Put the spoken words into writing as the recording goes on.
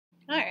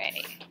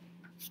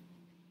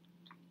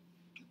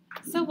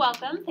So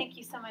welcome. Thank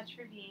you so much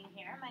for being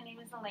here. My name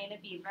is Alaina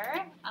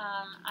Beaver.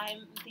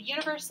 I'm the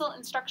Universal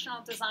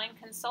Instructional Design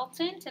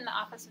Consultant in the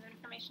Office of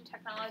Information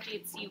Technology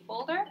at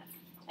CU-Boulder,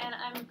 and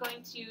I'm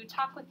going to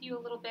talk with you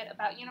a little bit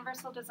about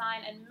universal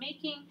design and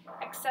making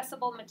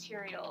accessible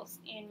materials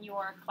in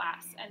your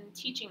class and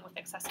teaching with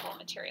accessible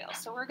materials.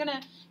 So we're going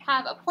to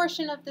have a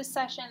portion of this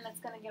session that's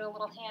going to get a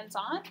little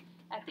hands-on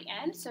at the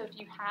end. So if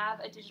you have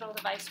a digital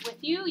device with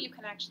you, you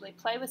can actually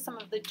play with some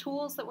of the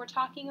tools that we're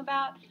talking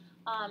about.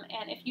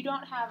 And if you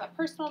don't have a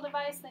personal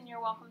device, then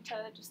you're welcome to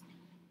just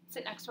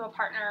sit next to a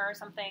partner or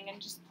something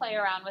and just play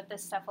around with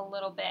this stuff a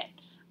little bit.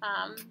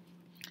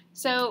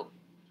 So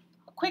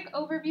a quick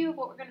overview of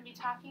what we're going to be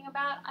talking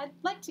about. I'd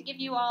like to give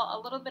you all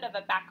a little bit of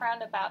a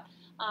background about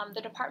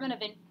the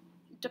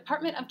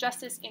Department of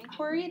Justice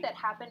inquiry that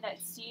happened at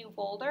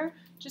CU-Boulder,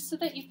 just so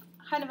that you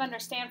kind of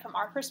understand from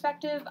our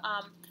perspective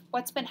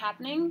what's been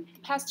happening the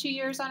past 2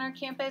 years on our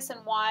campus and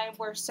why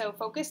we're so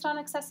focused on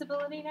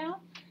accessibility now.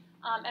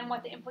 And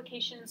what the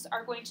implications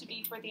are going to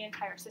be for the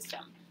entire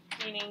system,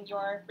 meaning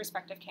your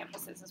respective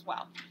campuses as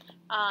well.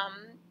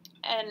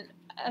 And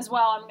as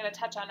well, I'm going to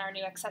touch on our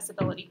new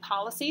accessibility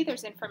policy.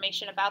 There's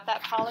information about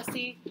that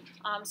policy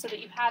so that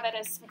you have it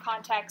as some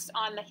context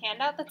on the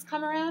handout that's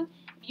come around.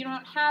 If you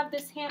don't have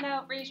this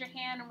handout, raise your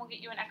hand and we'll get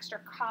you an extra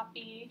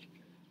copy.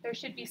 There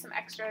should be some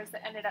extras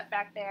that ended up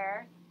back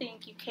there.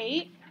 Thank you,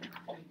 Kate.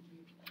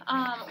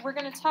 We're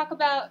going to talk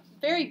about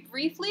very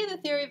briefly the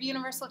theory of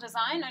universal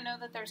design. I know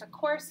that there's a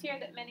course here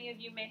that many of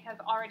you may have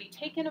already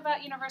taken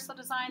about universal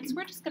design, so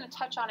we're just going to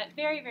touch on it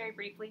very, very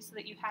briefly so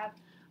that you have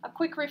a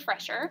quick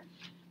refresher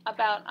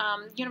about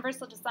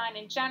universal design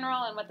in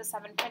general and what the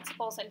 7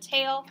 principles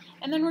entail.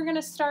 And then we're going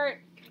to start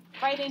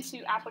right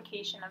into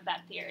application of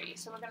that theory.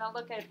 So we're going to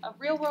look at a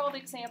real-world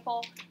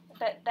example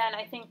that then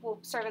I think will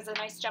serve as a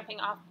nice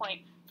jumping-off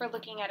point for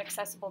looking at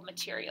accessible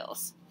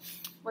materials.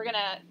 We're going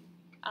to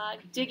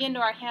dig into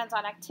our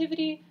hands-on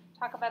activity,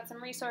 talk about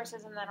some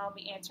resources, and then I'll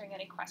be answering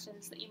any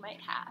questions that you might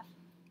have.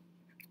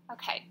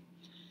 Okay,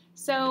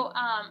 so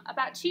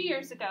about 2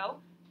 years ago,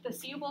 the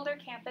CU-Boulder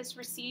campus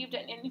received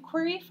an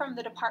inquiry from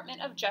the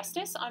Department of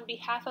Justice on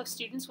behalf of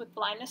students with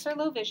blindness or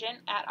low vision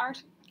at our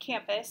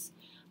campus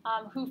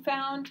who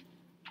found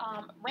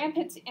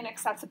rampant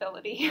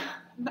inaccessibility.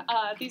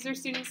 These are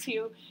students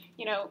who,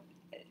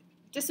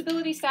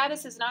 disability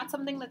status is not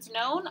something that's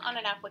known on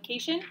an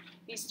application.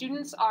 These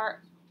students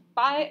are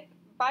by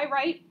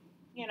right,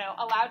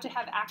 allowed to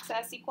have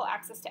equal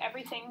access to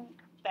everything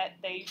that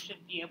they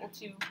should be able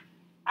to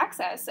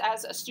access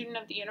as a student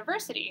of the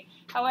university.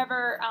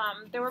 However,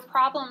 there were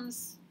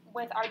problems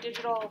with our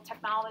digital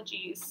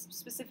technologies,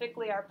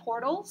 specifically our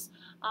portals.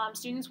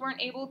 Students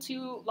weren't able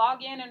to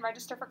log in and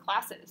register for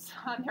classes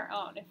on their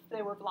own if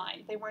they were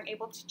blind. They weren't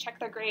able to check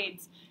their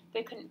grades.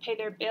 They couldn't pay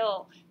their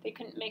bill. They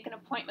couldn't make an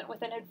appointment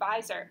with an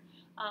advisor.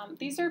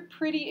 These are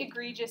pretty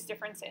egregious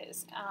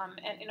differences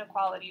and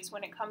inequalities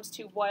when it comes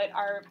to what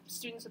our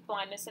students with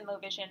blindness and low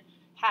vision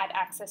had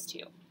access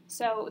to.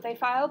 So they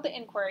filed the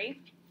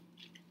inquiry.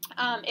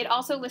 It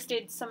also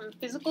listed some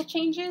physical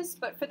changes,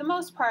 but for the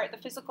most part, the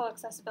physical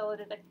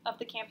accessibility of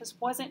the campus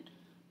wasn't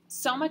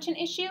so much an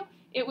issue.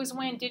 It was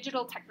when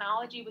digital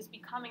technology was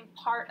becoming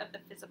part of the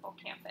physical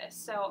campus.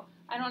 So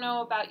I don't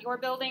know about your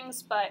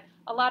buildings, but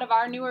a lot of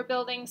our newer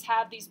buildings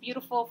have these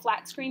beautiful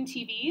flat screen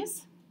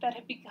TVs that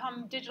have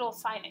become digital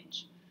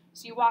signage.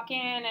 So you walk in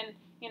and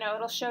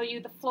it'll show you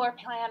the floor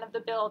plan of the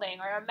building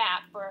or a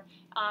map, or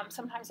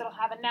sometimes it'll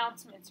have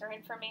announcements or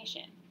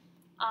information.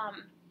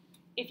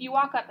 If you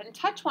walk up and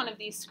touch one of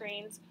these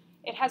screens,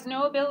 it has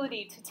no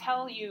ability to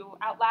tell you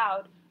out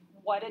loud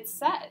what it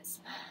says.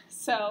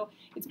 So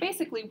it's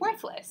basically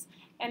worthless.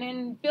 And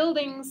in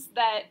buildings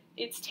that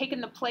it's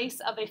taken the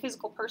place of a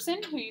physical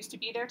person who used to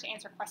be there to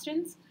answer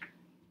questions,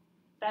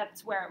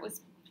 that's where it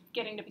was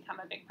getting to become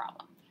a big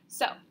problem.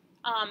 So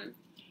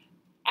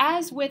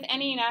as with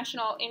any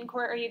national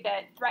inquiry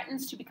that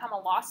threatens to become a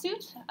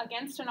lawsuit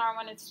against an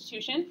R1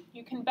 institution,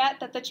 you can bet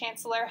that the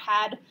chancellor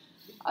had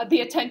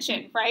the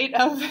attention, right,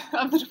 of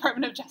the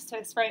Department of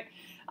Justice, right?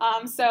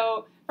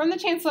 So from the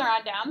chancellor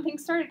on down,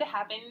 things started to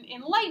happen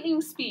in lightning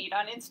speed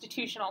on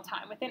institutional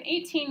time. Within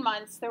 18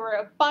 months, there were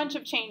a bunch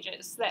of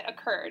changes that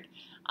occurred,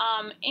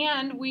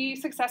 and we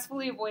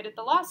successfully avoided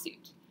the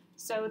lawsuit.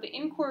 So the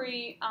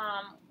inquiry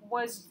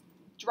was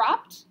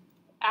dropped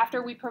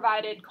after we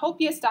provided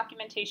copious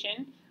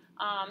documentation.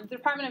 The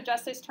Department of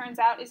Justice, turns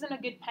out, isn't a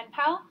good pen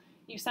pal.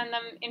 You send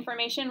them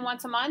information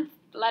once a month,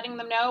 letting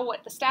them know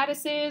what the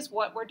status is,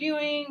 what we're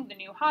doing, the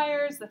new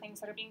hires, the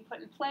things that are being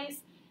put in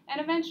place. And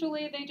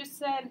eventually they just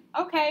said,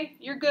 okay,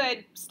 you're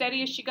good,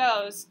 steady as she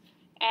goes.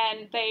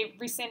 And they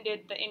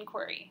rescinded the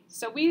inquiry.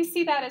 So we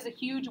see that as a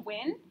huge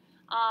win.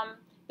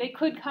 They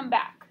could come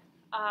back.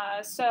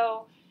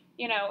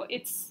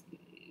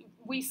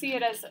 We see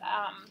it as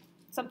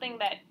something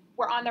that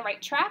we're on the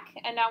right track,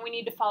 and now we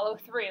need to follow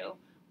through,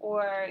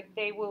 or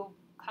they will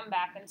come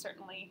back and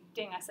certainly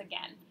ding us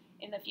again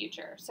in the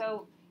future.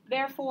 So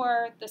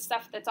therefore, the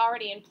stuff that's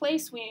already in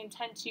place, we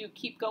intend to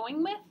keep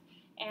going with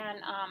and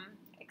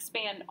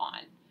expand on.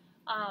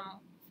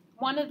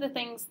 one of the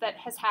things that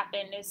has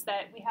happened is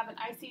that we have an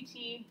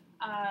ICT,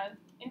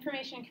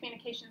 Information and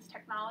Communications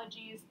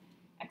Technologies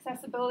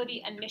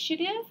Accessibility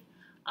Initiative.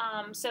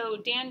 So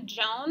Dan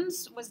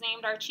Jones was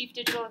named our Chief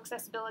Digital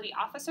Accessibility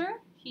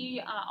Officer.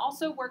 He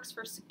also works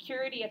for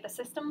security at the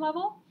system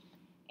level.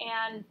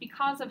 And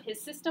because of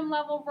his system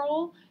level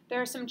role,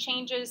 there are some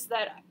changes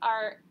that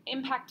are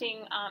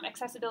impacting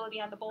accessibility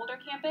on the Boulder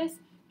campus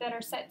that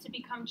are set to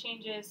become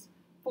changes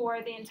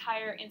for the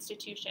entire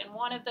institution.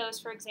 One of those,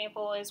 for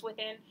example, is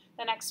within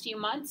the next few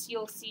months,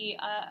 you'll see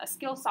a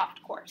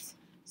SkillSoft course.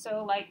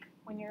 So like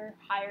when you're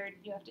hired,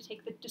 you have to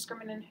take the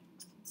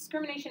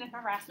discrimination and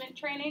harassment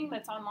training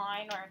that's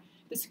online, or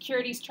the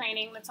securities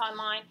training that's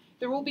online.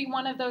 There will be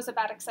one of those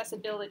about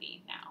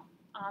accessibility now,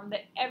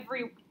 that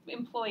every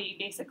employee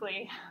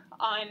basically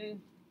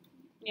on,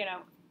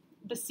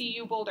 the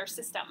CU-Boulder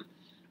system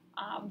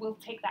will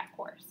take that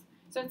course.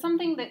 So it's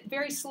something that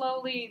very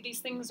slowly, these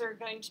things are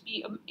going to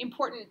be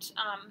important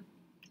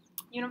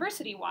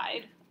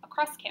university-wide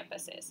across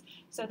campuses.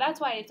 So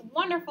that's why it's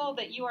wonderful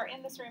that you are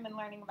in this room and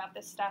learning about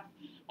this stuff,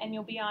 and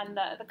you'll be on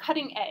the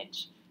cutting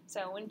edge.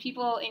 So when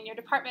people in your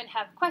department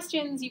have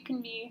questions, you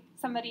can be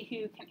somebody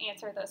who can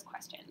answer those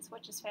questions,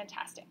 which is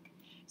fantastic.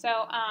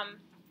 So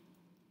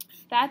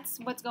that's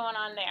what's going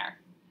on there.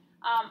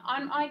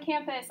 On my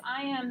campus,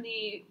 I am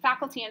the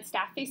faculty and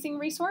staff-facing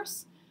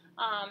resource.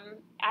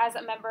 As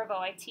a member of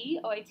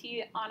OIT,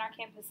 OIT on our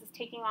campus is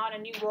taking on a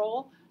new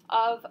role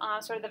of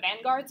sort of the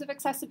vanguards of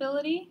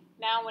accessibility.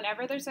 Now,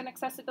 whenever there's an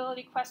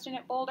accessibility question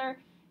at Boulder,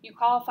 you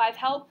call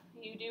 5HELP,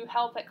 you do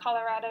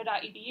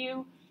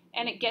help@colorado.edu,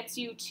 and it gets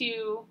you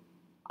to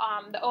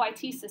the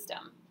OIT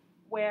system,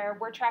 where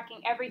we're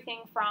tracking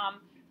everything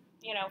from,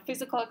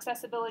 physical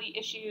accessibility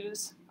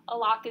issues. A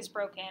lock is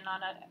broken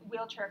on a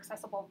wheelchair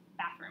accessible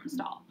bathroom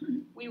stall.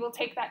 We will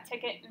take that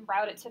ticket and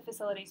route it to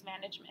facilities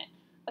management.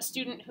 A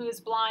student who is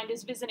blind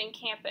is visiting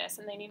campus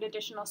and they need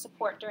additional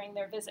support during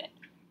their visit.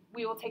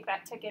 We will take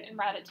that ticket and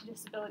route it to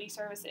disability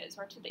services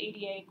or to the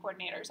ADA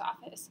coordinator's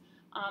office.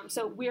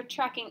 So we're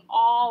tracking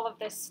all of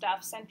this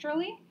stuff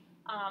centrally,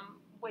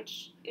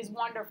 which is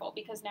wonderful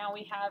because now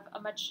we have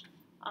a much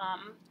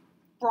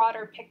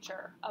broader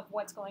picture of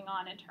what's going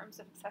on in terms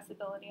of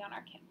accessibility on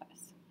our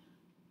campus.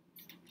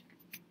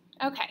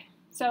 Okay,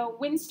 so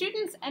when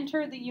students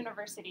enter the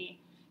university,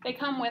 they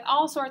come with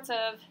all sorts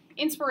of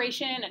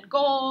inspiration and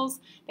goals.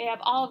 They have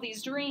all of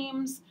these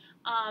dreams.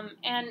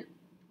 And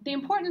the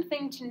important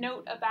thing to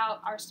note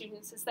about our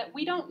students is that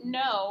we don't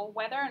know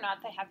whether or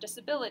not they have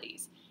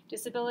disabilities.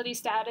 Disability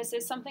status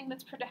is something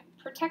that's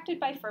protected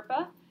by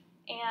FERPA,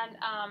 and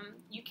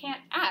you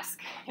can't ask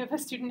if a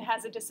student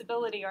has a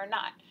disability or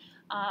not.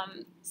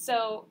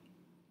 So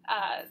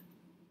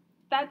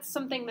that's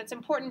something that's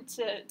important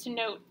to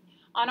note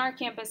on our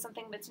campus.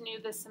 Something that's new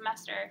this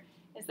semester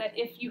is that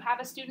if you have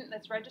a student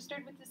that's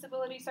registered with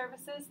Disability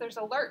Services, there's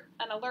an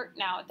alert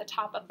now at the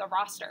top of the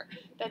roster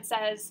that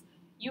says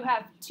you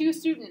have 2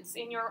 students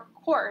in your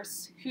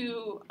course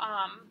who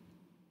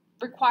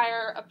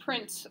require a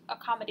print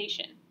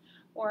accommodation,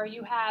 or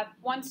you have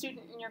 1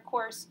 student in your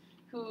course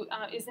who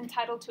is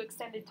entitled to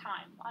extended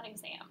time on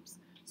exams.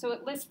 So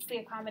it lists the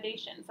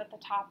accommodations at the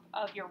top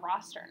of your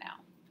roster now.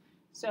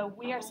 So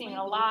we are seeing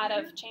a lot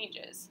of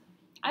changes.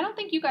 I don't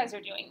think you guys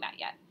are doing that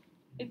yet.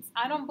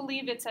 I don't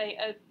believe it's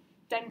a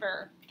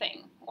Denver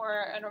thing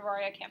or an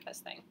Aurora campus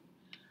thing.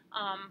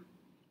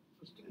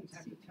 So students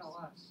have to tell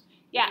us.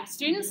 Yeah,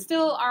 students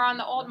still are on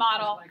the old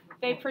model.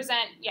 They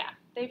present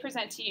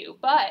to you.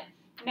 But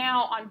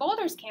now on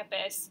Boulder's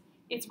campus,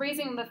 it's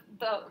raising the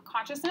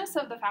consciousness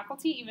of the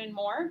faculty even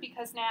more,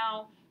 because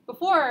now,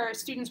 before,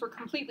 students were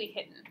completely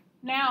hidden.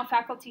 Now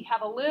faculty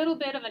have a little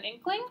bit of an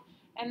inkling,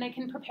 and they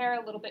can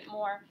prepare a little bit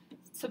more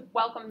to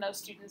welcome those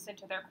students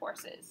into their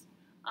courses.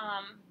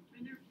 Are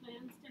there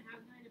plans to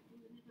have that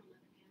implemented on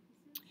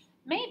other campuses?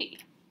 Maybe.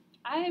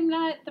 I'm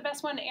not the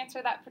best one to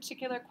answer that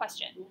particular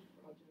question.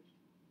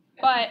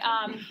 But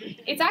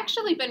it's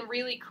actually been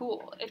really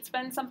cool. It's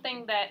been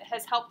something that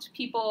has helped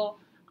people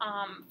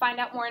find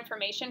out more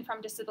information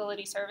from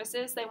Disability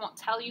Services. They won't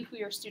tell you who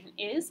your student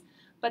is,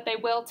 but they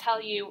will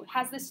tell you,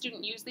 has this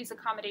student used these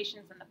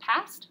accommodations in the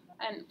past,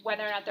 and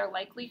whether or not they're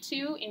likely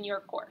to in your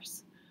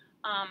course.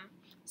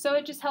 So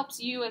it just helps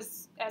you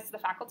as the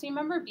faculty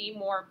member be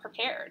more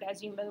prepared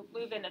as you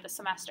move into the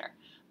semester.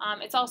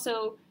 It's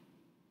also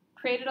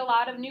created a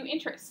lot of new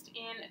interest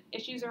in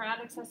issues around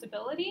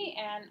accessibility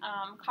and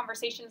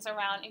conversations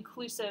around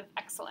inclusive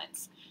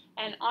excellence.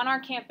 And on our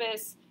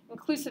campus,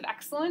 inclusive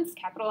excellence,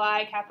 capital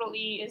I, capital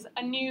E, is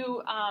a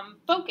new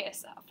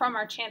focus from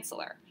our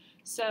chancellor.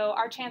 So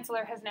our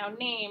chancellor has now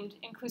named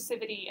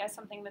inclusivity as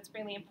something that's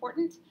really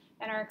important,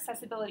 and our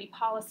accessibility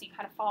policy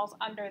kind of falls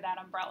under that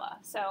umbrella.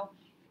 So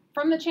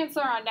from the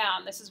chancellor on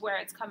down, this is where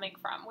it's coming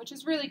from, which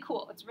is really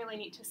cool. It's really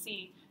neat to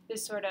see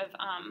this sort of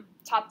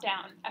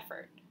top-down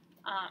effort.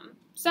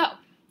 So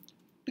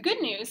the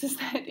good news is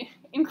that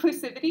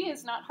inclusivity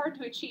is not hard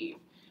to achieve,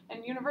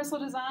 and universal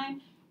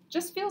design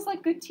just feels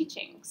like good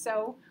teaching.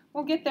 So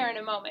we'll get there in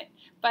a moment.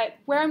 But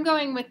where I'm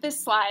going with this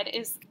slide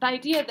is the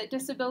idea that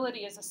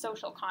disability is a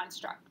social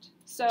construct.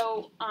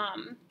 So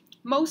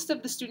most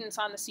of the students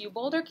on the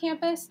CU-Boulder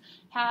campus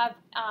have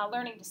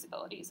learning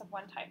disabilities of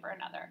one type or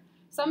another.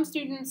 Some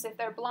students, if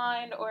they're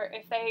blind or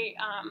if they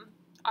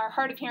are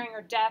hard of hearing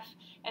or deaf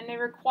and they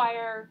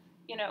require,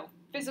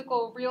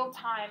 physical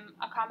real-time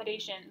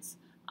accommodations,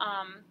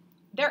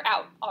 they're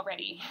out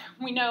already.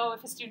 We know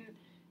if a student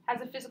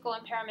has a physical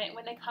impairment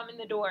when they come in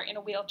the door in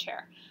a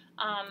wheelchair.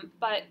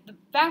 But the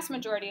vast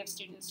majority of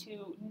students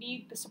who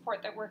need the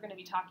support that we're going to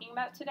be talking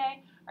about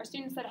today are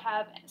students that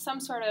have some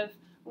sort of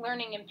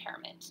learning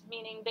impairment,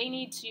 meaning they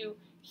need to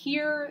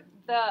hear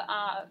the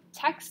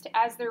text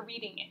as they're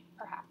reading it,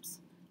 perhaps.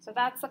 So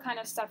that's the kind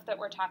of stuff that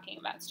we're talking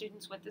about.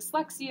 Students with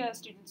dyslexia,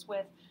 students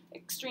with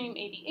extreme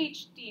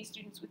ADHD,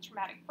 students with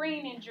traumatic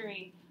brain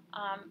injury,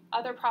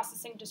 other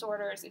processing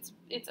disorders.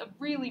 It's a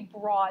really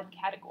broad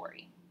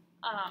category.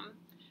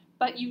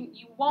 But you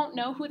won't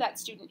know who that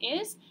student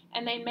is,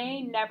 and they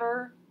may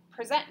never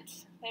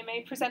present. They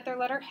may present their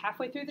letter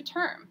halfway through the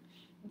term.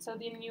 And so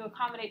then you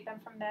accommodate them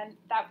from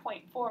that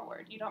point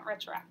forward. You don't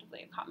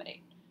retroactively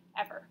accommodate,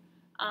 ever.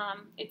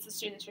 It's the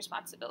student's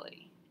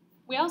responsibility.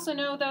 We also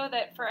know, though,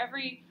 that for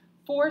every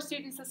 4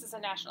 students, this is a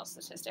national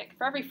statistic,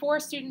 for every 4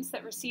 students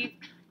that receive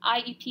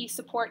IEP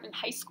support in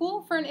high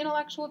school for an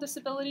intellectual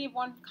disability of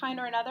one kind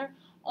or another,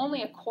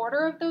 only a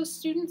quarter of those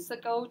students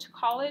that go to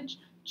college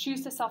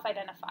choose to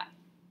self-identify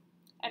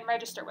and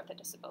register with the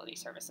Disability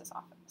Services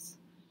Office.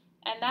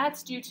 And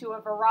that's due to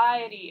a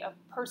variety of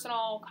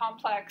personal,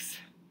 complex,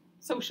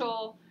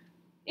 social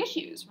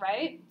issues,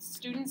 right?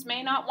 Students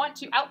may not want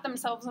to out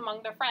themselves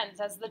among their friends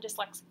as the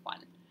dyslexic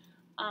one,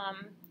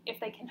 if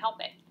they can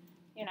help it.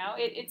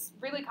 It's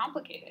really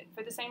complicated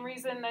for the same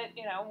reason that,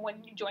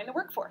 when you join the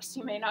workforce,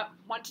 you may not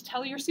want to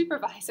tell your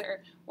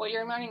supervisor what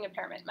your learning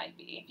impairment might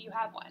be if you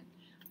have one.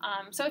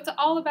 So it's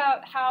all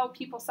about how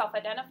people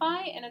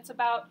self-identify, and it's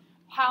about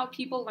how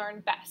people learn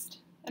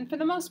best. And for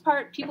the most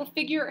part, people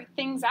figure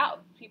things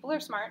out. People are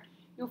smart.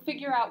 You'll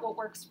figure out what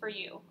works for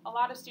you. A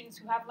lot of students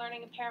who have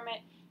learning impairment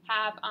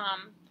have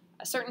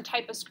a certain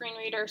type of screen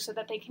reader so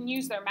that they can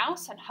use their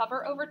mouse and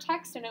hover over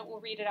text and it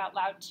will read it out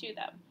loud to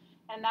them.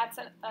 And that's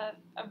a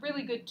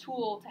really good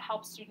tool to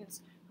help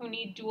students who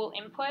need dual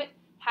input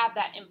have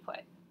that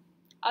input.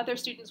 Other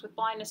students with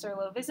blindness or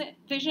low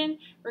vision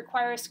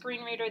require a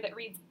screen reader that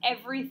reads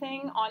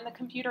everything on the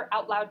computer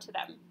out loud to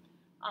them.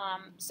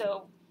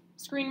 So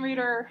screen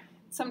reader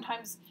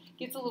sometimes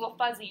gets a little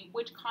fuzzy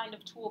which kind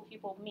of tool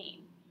people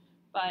mean.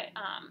 But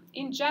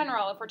in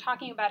general, if we're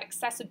talking about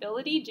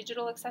accessibility,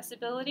 digital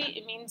accessibility,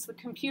 it means the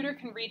computer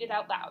can read it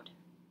out loud.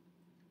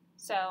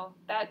 So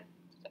that,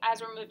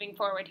 as we're moving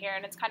forward here,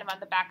 and it's kind of on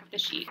the back of the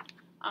sheet,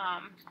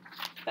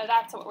 but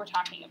that's what we're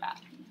talking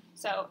about.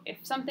 So if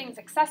something's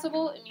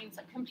accessible, it means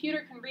a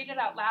computer can read it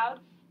out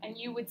loud, and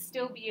you would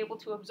still be able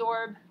to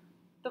absorb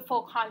the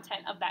full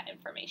content of that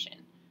information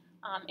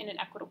in an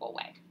equitable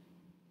way.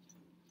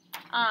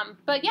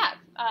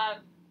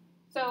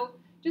 So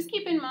just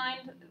keep in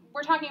mind,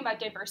 we're talking about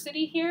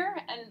diversity here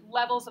and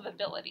levels of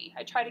ability.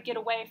 I try to get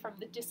away from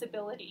the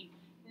disability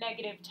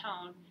negative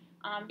tone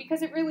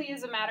because it really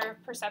is a matter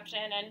of perception,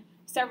 and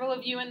several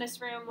of you in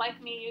this room,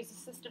 like me, use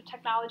assistive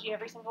technology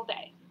every single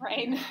day,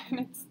 right? And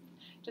it's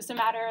just a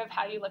matter of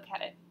how you look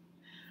at it.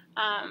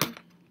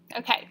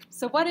 Okay,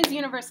 so what is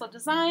universal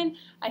design?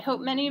 I hope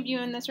many of you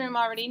in this room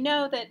already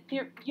know that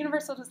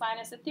universal design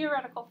is a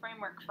theoretical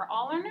framework for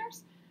all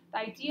learners. The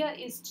idea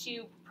is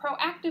to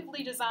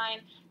proactively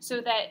design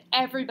so that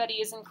everybody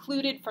is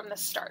included from the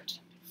start.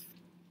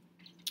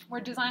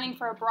 We're designing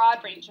for a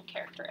broad range of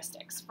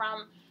characteristics,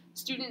 from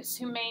students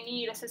who may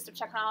need assistive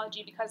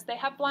technology because they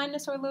have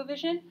blindness or low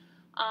vision,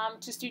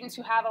 to students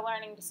who have a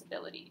learning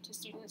disability, to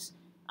students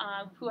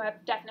who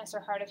have deafness or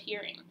hard of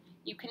hearing.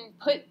 You can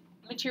put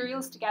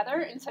materials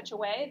together in such a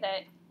way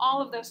that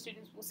all of those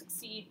students will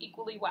succeed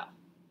equally well.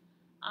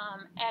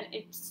 And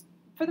it's,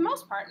 for the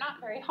most part, not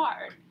very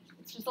hard.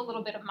 It's just a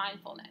little bit of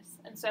mindfulness.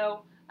 And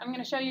so I'm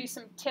going to show you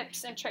some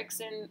tips and tricks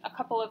in a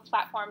couple of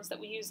platforms that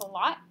we use a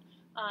lot.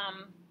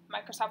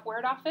 Microsoft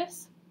Word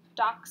Office,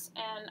 Docs,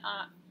 and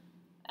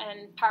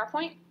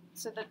PowerPoint,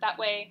 so that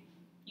way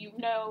you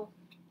know.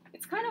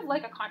 It's kind of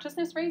like a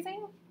consciousness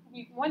raising.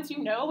 Once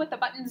you know what the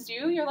buttons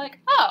do, you're like,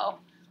 oh,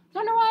 I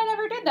wonder why I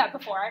never did that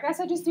before. I guess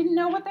I just didn't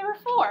know what they were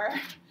for.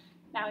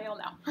 Now you'll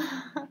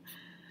know.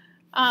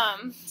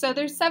 So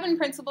there's 7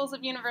 principles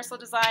of universal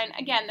design.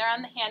 Again, they're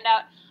on the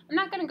handout. I'm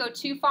not going to go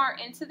too far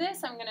into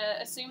this. I'm going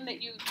to assume that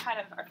you kind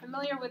of are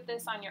familiar with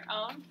this on your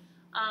own.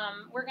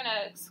 We're going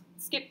to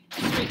skip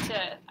straight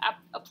to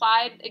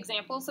applied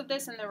examples of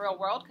this in the real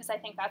world, because I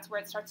think that's where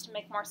it starts to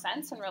make more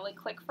sense and really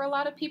click for a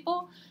lot of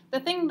people. The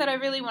thing that I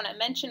really want to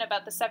mention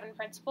about the 7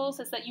 principles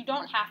is that you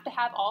don't have to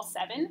have all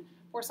 7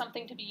 for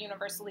something to be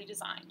universally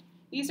designed.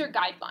 These are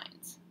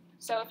guidelines.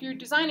 So if you're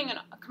designing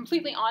a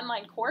completely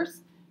online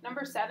course,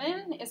 number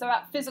 7 is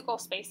about physical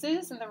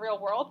spaces in the real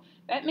world.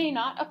 That may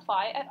not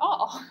apply at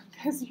all,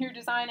 because you're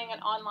designing an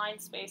online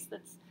space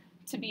that's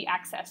to be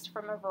accessed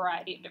from a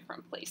variety of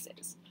different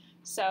places.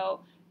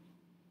 So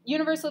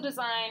universal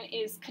design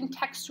is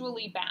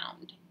contextually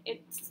bound.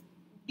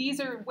 these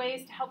are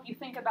ways to help you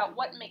think about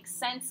what makes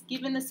sense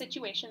given the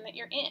situation that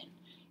you're in.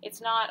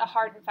 It's not a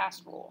hard and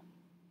fast rule.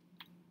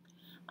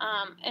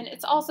 And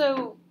it's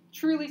also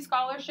truly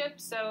scholarship,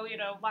 so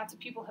lots of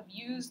people have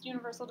used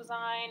universal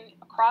design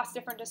across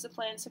different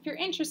disciplines. So if you're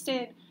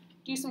interested,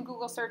 do some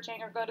Google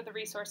searching or go to the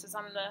resources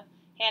on the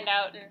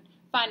handout and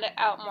find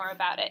out more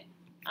about it.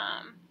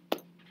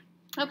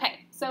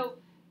 Okay, so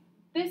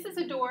this is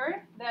a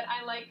door that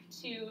I like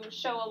to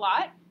show a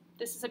lot.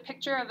 This is a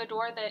picture of a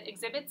door that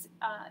exhibits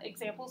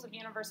examples of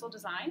universal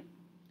design.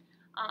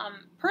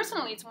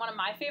 Personally, it's one of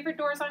my favorite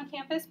doors on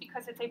campus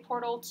because it's a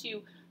portal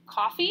to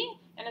coffee,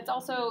 and it's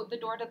also the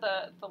door to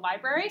the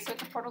library, so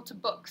it's a portal to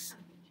books.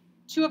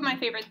 Two of my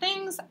favorite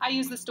things. I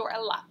use this door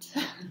a lot.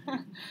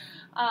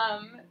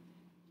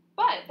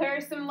 But there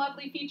are some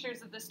lovely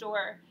features of this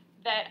door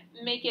that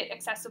make it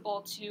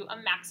accessible to a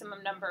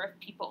maximum number of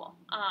people.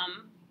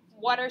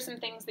 What are some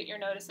things that you're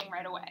noticing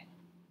right away?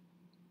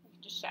 You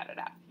can just shout it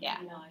out. Yeah.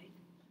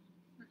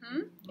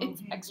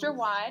 It's extra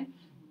wide.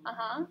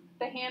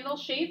 The handle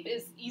shape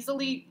is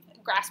easily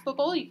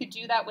graspable. You could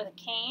do that with a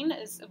cane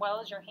as well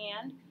as your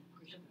hand.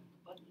 Push the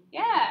button.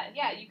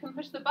 Yeah, you can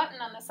push the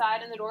button on the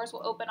side and the doors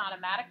will open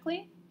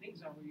automatically.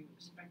 Things are where you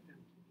expect them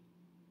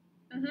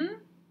to be.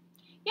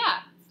 Yeah.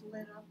 It's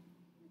lit up.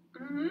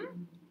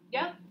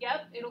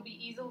 Yep. It'll be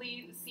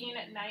easily seen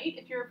at night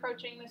if you're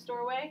approaching this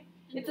doorway.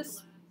 And It's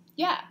the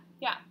glass.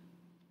 yeah.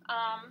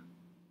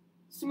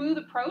 Smooth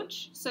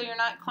approach, so you're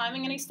not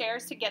climbing any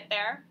stairs to get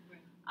there.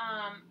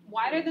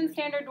 Wider than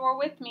standard door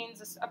width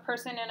means a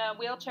person in a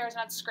wheelchair is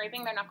not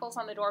scraping their knuckles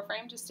on the door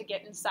frame just to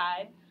get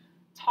inside.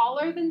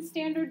 Taller than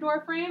standard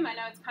door frame. I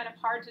know it's kind of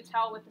hard to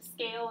tell with the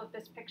scale of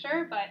this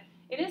picture, but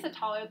it is a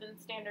taller than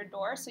standard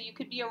door, so you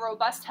could be a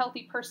robust,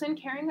 healthy person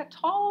carrying a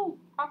tall,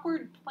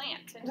 awkward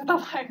plant into the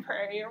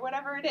library or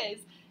whatever it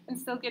is and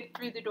still get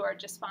through the door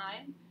just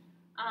fine.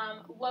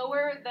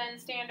 Lower than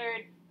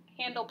standard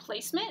handle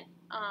placement.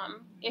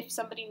 If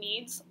somebody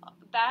needs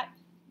that,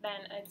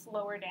 then it's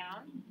lower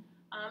down.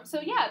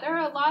 So yeah, there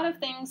are a lot of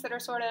things that are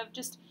sort of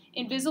just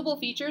invisible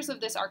features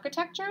of this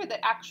architecture that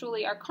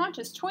actually are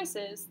conscious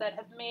choices that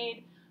have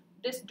made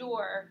this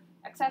door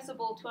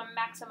accessible to a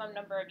maximum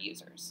number of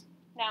users.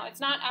 Now,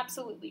 it's not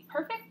absolutely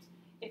perfect.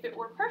 If it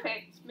were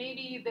perfect,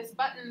 maybe this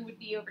button would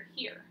be over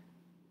here.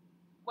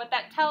 What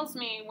that tells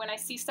me when I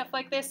see stuff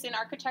like this in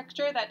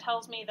architecture, that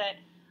tells me that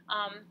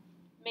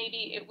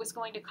maybe it was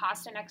going to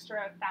cost an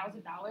extra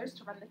 $1,000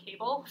 to run the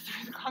cable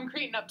through the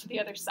concrete and up to the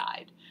other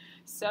side.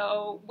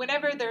 So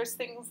whenever there's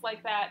things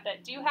like that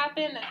that do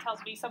happen, that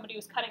tells me somebody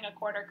was cutting a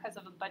corner because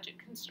of a budget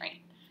constraint.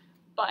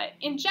 But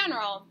in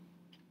general,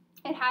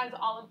 it has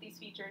all of these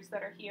features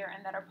that are here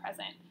and that are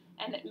present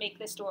and that make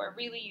this door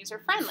really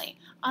user-friendly,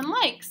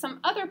 unlike some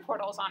other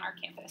portals on our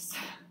campus.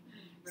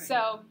 Right.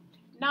 So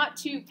not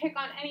to pick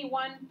on any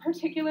one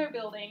particular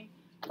building,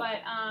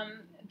 but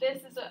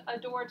this is a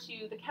door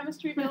to the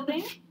chemistry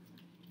building,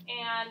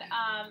 and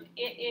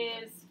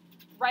it is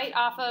right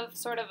off of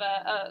sort of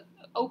a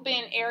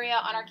open area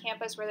on our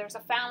campus where there's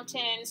a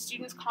fountain.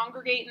 Students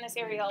congregate in this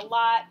area a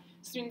lot.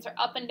 Students are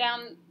up and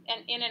down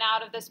and in and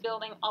out of this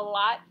building a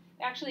lot.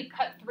 They actually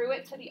cut through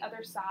it to the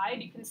other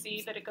side. You can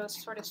see that it goes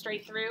sort of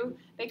straight through.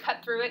 They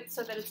cut through it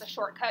so that it's a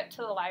shortcut to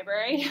the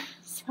library.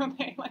 So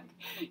they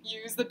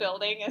use the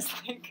building as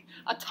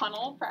a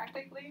tunnel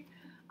practically.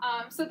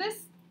 So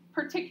this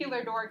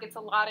particular door gets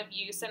a lot of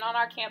use, and on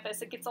our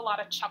campus it gets a lot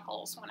of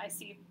chuckles when I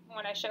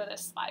show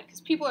this slide because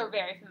people are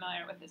very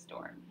familiar with this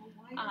door. Well,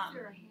 why is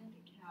there a handicap?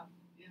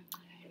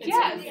 It's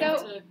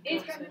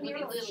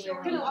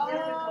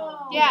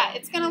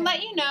going to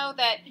let you know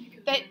that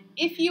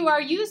if you are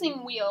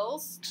using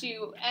wheels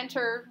to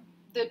enter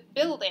the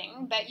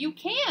building, that you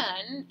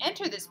can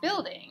enter this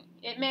building.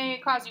 It may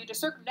cause you to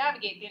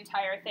circumnavigate the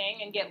entire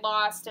thing and get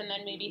lost and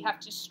then maybe have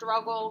to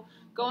struggle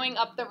going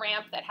up the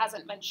ramp that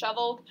hasn't been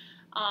shoveled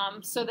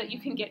so that you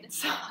can get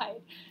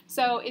inside.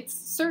 So it's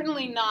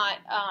certainly not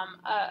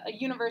a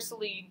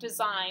universally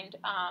designed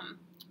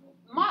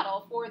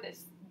model for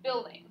this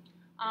building.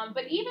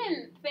 But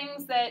even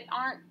things that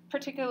aren't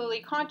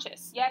particularly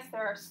conscious. Yes,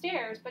 there are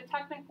stairs, but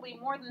technically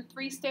more than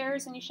 3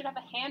 stairs, and you should have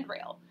a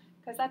handrail,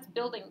 because that's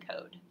building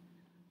code.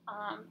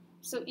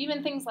 So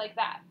even things like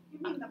that. You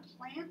mean the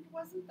plant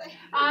wasn't there?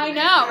 I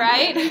know,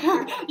 right?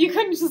 You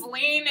couldn't just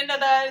lean into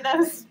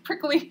those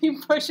prickly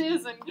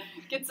bushes and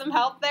get some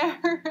help there.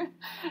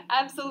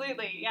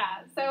 Absolutely,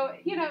 yeah. So,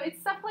 it's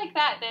stuff like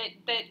that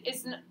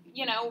is,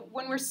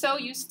 when we're so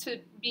used to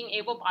being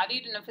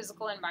able-bodied in a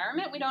physical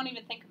environment, we don't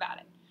even think about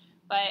it.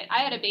 But I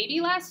had a baby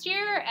last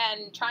year,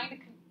 and trying to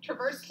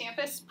traverse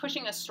campus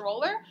pushing a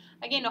stroller,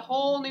 I gained a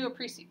whole new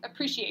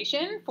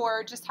appreciation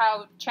for just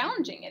how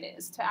challenging it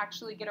is to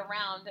actually get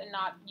around and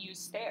not use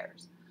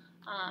stairs.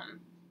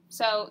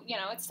 So,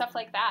 it's stuff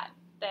like that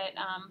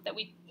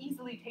we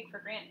easily take for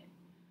granted.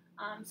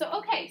 So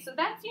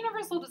that's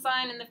universal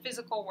design in the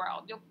physical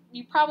world.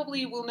 You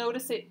probably will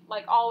notice it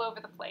all over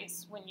the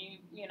place when you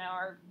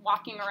are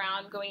walking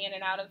around, going in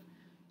and out of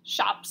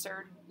shops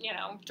or,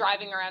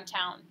 driving around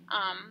town.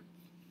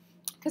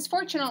 Because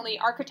fortunately,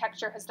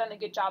 architecture has done a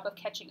good job of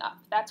catching up.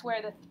 That's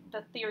where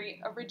the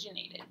theory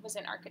originated, was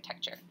in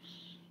architecture.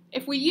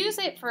 If we use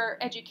it for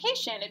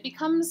education, it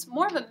becomes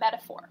more of a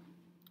metaphor.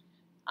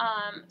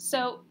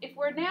 So if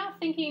we're now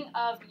thinking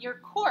of your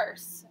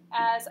course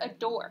as a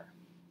door,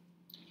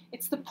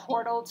 it's the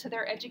portal to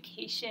their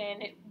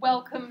education. It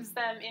welcomes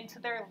them into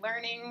their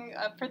learning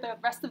for the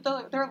rest of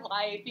their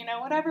life, you know,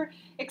 whatever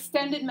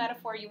extended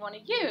metaphor you want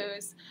to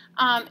use.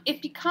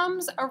 It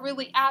becomes a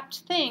really apt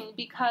thing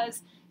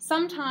because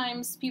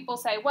sometimes people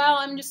say, well,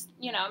 I'm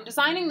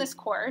designing this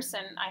course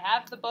and I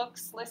have the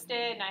books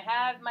listed and I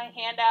have my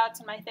handouts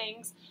and my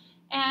things.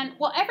 And,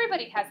 well,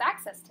 everybody has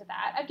access to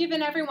that. I've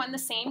given everyone the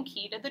same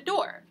key to the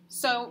door.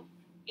 So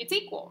it's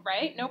equal,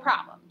 right? No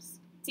problems.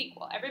 It's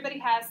equal. Everybody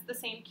has the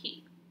same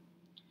key.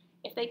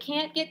 If they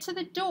can't get to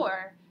the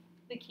door,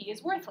 the key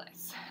is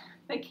worthless.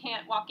 They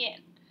can't walk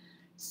in.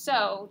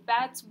 So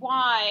that's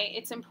why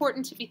it's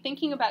important to be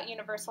thinking about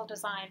universal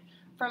design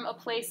from a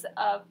place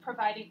of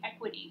providing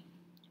equity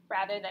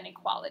rather than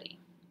equality.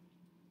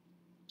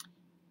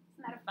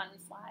 Isn't that a fun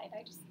slide?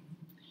 It's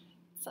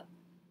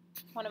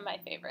one of my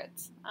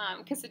favorites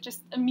because it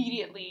just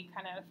immediately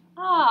kind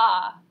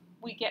of,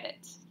 we get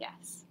it,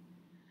 yes.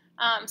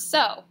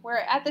 So we're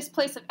at this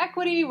place of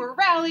equity, we're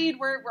rallied,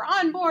 we're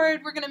on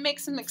board, we're going to make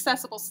some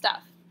accessible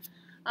stuff.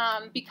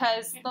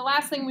 Because the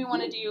last thing we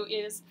want to do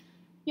is,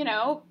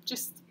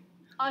 just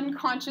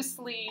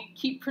unconsciously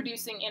keep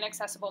producing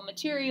inaccessible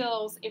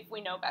materials if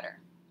we know better.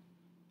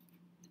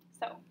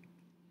 So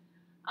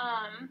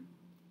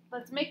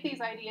let's make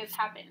these ideas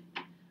happen.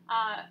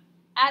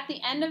 At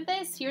the end of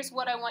this, here's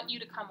what I want you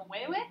to come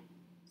away with.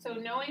 So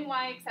knowing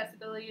why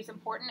accessibility is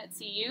important at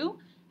CU,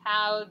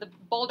 how the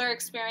Boulder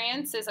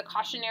experience is a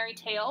cautionary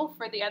tale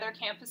for the other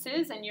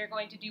campuses, and you're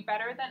going to do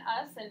better than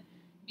us and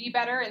be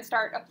better and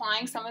start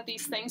applying some of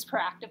these things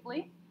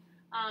proactively.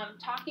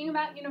 Talking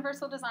about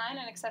universal design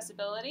and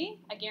accessibility,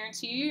 I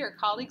guarantee you your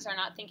colleagues are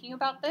not thinking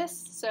about this,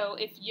 so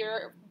if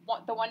you're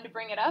the one to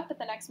bring it up at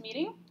the next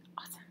meeting,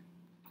 awesome.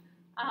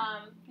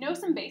 Know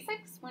some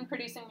basics when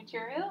producing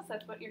materials,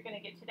 that's what you're going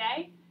to get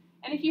today.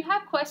 And if you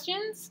have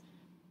questions,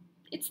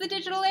 it's the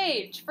digital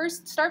age.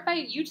 First, start by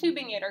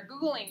YouTubing it or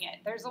Googling it.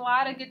 There's a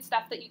lot of good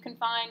stuff that you can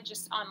find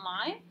just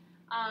online.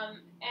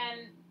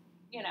 And,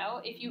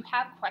 if you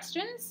have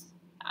questions,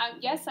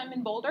 yes, I'm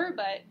in Boulder,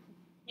 but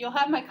you'll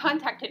have my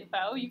contact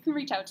info. You can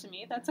reach out to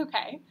me. That's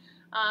okay.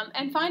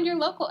 And find your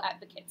local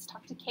advocates.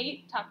 Talk to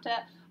Kate. Talk to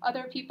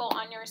other people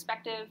on your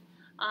respective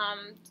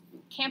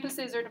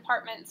campuses or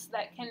departments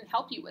that can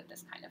help you with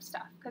this kind of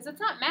stuff. Because it's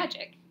not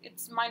magic.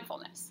 It's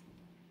mindfulness.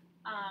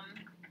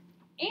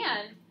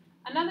 And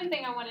another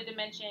thing I wanted to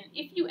mention,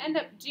 if you end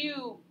up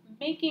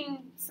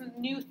making some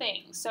new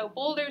things, so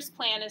Boulder's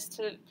plan is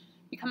to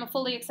become a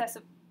fully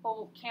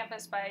accessible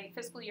campus by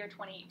fiscal year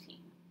 2018.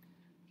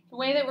 The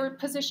way that we're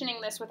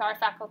positioning this with our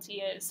faculty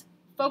is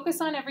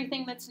focus on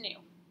everything that's new.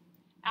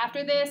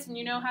 After this, and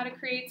you know how to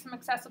create some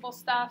accessible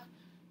stuff,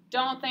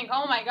 don't think,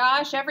 oh my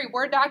gosh, every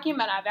Word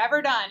document I've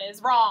ever done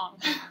is wrong.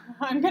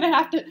 I'm going to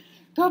have to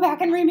go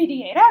back and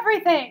remediate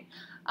everything.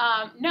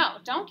 No,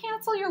 don't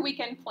cancel your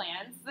weekend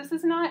plans. This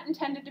is not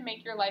intended to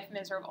make your life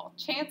miserable.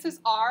 Chances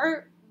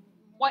are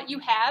what you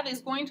have is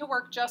going to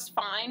work just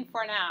fine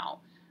for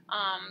now.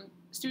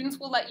 Students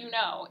will let you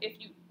know if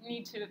you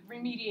need to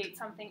remediate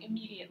something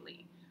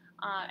immediately,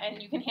 and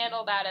you can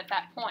handle that at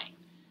that point.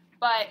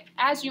 But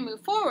as you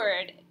move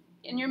forward,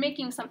 and you're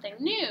making something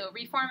new,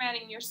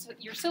 reformatting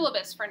your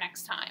syllabus for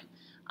next time,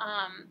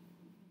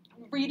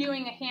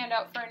 redoing a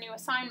handout for a new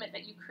assignment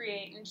that you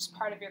create and just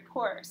part of your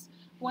course,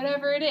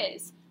 whatever it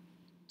is,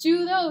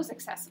 do those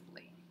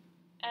accessibly.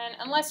 And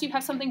unless you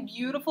have something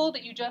beautiful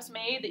that you just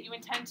made that you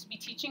intend to be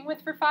teaching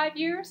with for 5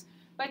 years,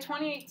 by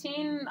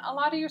 2018, a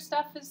lot of your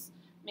stuff is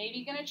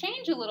maybe going to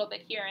change a little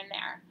bit here and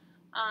there.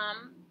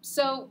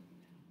 So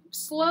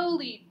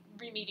slowly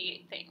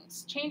remediate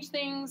things, change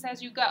things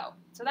as you go.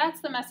 So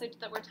that's the message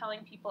that we're telling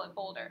people at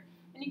Boulder.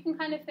 And you can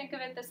kind of think of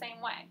it the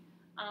same way.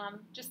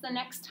 Just the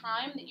next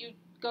time that you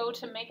go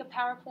to make a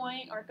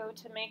PowerPoint or go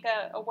to make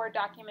a Word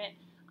document,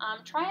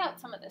 try out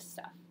some of this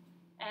stuff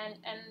and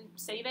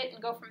save it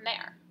and go from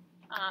there.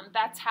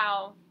 That's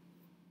how,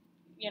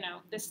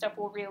 this stuff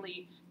will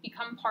really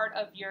become part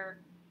of your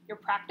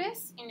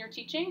practice in your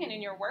teaching and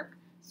in your work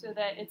so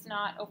that it's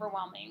not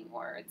overwhelming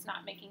or it's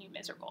not making you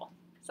miserable.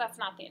 So that's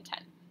not the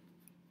intent.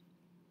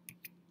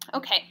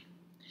 Okay,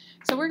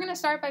 so we're going to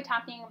start by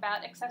talking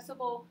about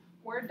accessible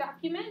Word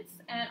documents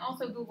and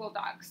also Google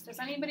Docs. Does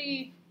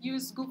anybody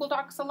use Google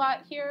Docs a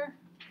lot here?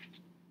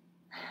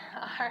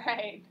 All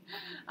right.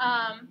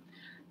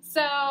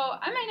 So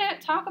I might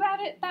not talk about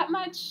it that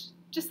much,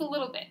 just a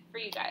little bit for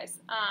you guys,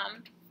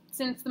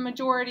 since the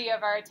majority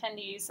of our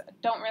attendees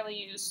don't really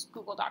use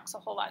Google Docs a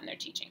whole lot in their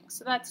teaching.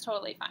 So that's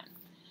totally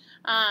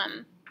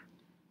fine.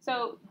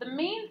 So the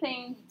main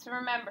thing to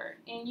remember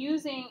in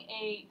using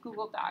a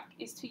Google Doc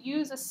is to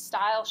use a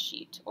style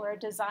sheet or a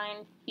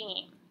design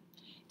theme.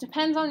 It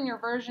depends on your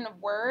version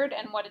of Word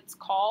and what it's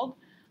called.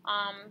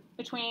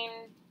 Between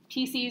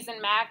PCs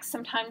and Macs,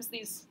 sometimes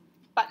these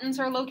buttons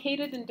are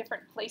located in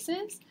different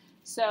places.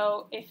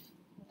 So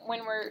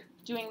when we're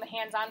doing the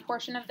hands-on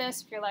portion of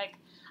this, if you're like,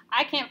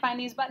 I can't find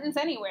these buttons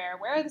anywhere,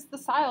 where is the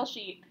style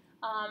sheet?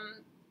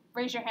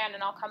 Raise your hand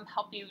and I'll come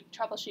help you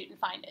troubleshoot and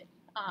find it.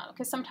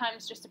 Because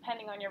sometimes, just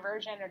depending on your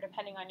version or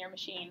depending on your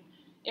machine,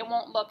 it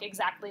won't look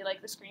exactly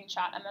like the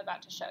screenshot I'm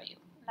about to show you.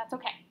 And that's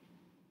okay.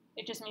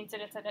 It just means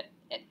that it's at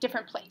a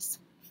different place.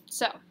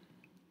 So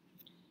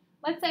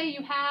let's say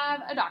you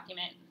have a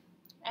document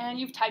and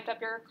you've typed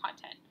up your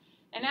content.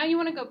 And now you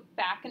want to go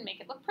back and make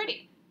it look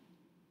pretty.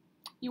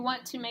 You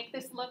want to make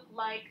this look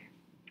like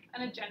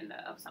an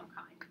agenda of some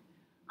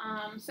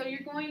kind. So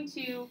you're going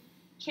to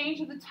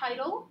change the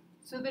title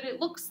so that it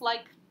looks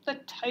like the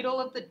title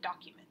of the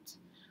document.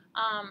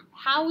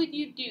 How would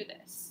you do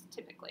this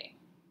typically?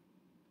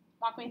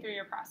 Walk me through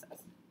your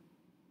process.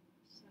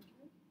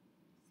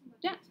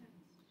 Yeah.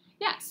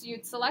 Yeah, so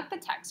you'd select the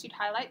text, you'd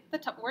highlight the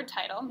word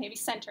title, maybe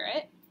center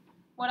it.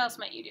 What else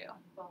might you do?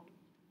 Bold.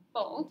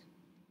 Bold.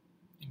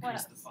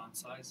 Increase the font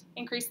size.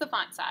 Increase the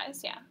font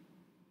size, yeah.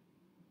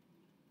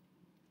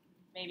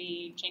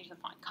 Maybe change the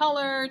font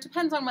color.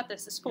 Depends on what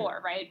this is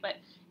for, right? But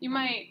you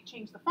might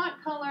change the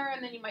font color,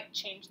 and then you might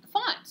change the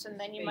font, and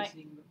then you might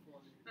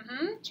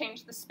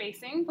change the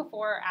spacing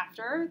before or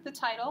after the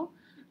title.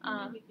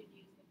 We could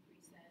use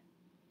the preset.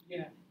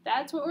 Yeah.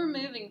 That's what we're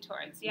moving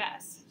towards,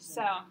 yes.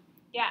 So,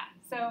 yeah.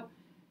 So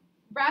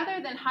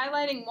rather than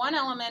highlighting one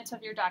element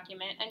of your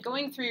document and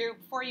going through,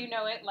 before you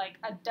know it, like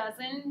a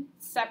dozen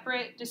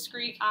separate,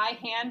 discrete,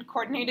 eye-hand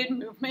coordinated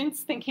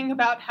movements thinking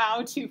about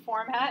how to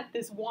format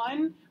this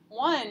one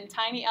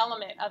tiny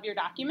element of your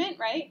document,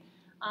 right?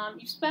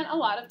 You've spent a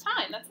lot of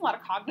time. That's a lot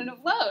of cognitive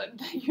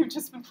load. You've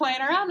just been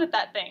playing around with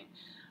that thing.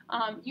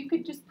 You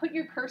could just put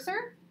your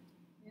cursor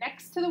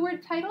next to the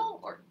word title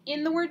or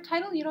in the word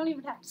title. You don't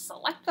even have to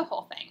select the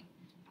whole thing.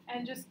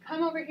 And just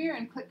come over here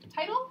and click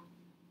title,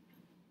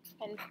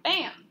 and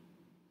bam.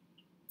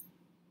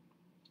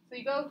 So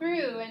you go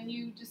through and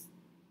you just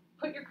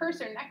put your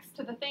cursor next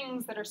to the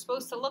things that are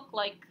supposed to look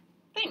like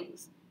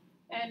things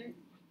and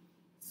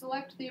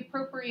select the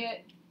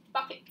appropriate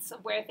buckets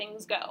of where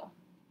things go.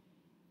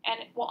 And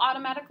it will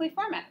automatically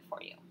format it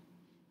for you.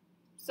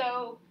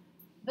 So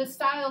the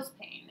styles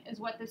pane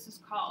is what this is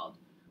called.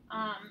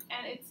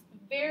 And it's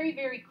very,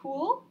 very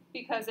cool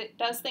because it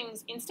does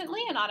things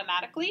instantly and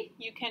automatically.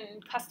 You can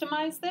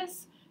customize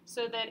this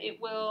so that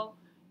it will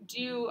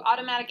do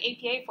automatic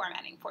APA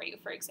formatting for you,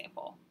 for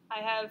example. I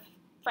have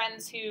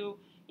friends who,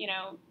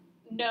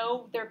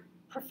 know their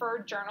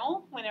preferred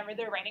journal whenever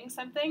they're writing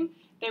something.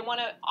 They want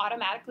to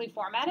automatically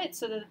format it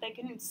so that they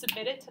can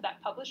submit it to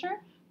that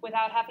publisher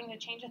without having to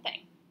change a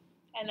thing.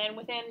 And then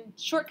within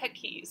shortcut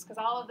keys, because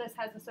all of this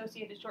has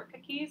associated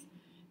shortcut keys,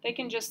 they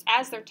can just,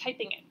 as they're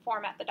typing it,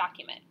 format the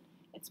document.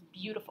 It's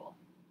beautiful.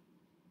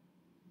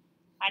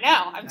 I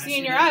know, I'm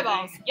seeing your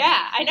eyeballs.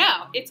 Yeah, I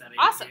know, it's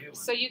awesome.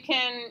 So you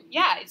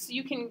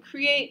can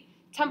create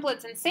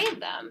templates and save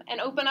them and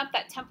open up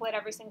that template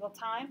every single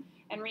time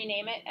and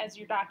rename it as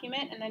your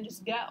document and then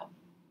just go.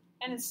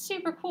 And it's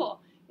super cool.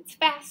 It's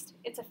fast,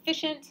 it's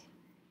efficient,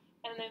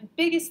 and the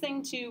biggest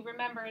thing to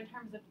remember in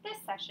terms of this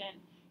session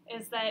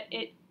is that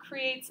it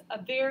creates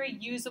a very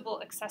usable,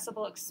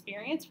 accessible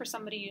experience for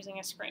somebody using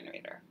a screen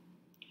reader.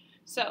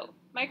 So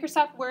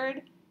Microsoft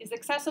Word is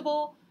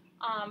accessible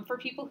for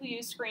people who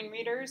use screen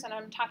readers, and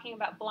I'm talking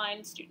about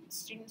blind students,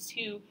 students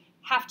who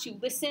have to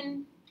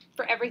listen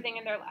for everything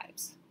in their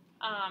lives.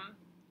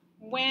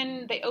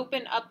 When they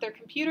open up their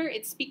computer,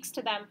 it speaks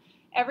to them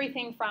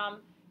everything from,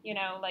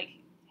 like,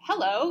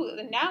 hello,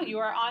 now you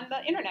are on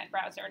the internet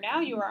browser, now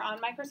you are on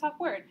Microsoft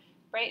Word,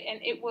 right?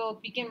 And it will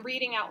begin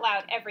reading out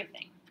loud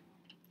everything.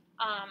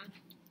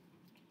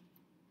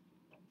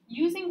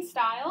 Using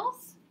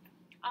styles,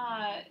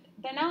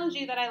 the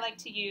analogy that I like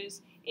to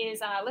use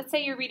is, let's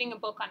say you're reading a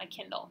book on a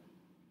Kindle.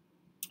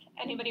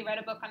 Anybody read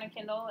a book on a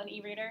Kindle, an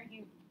e-reader?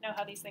 You know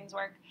how these things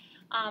work.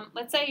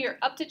 Let's say you're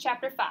up to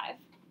chapter 5,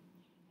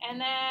 and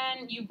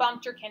then you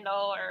bumped your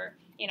Kindle or,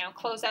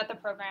 closed out the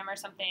program or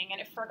something, and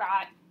it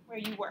forgot where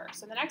you were.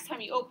 So the next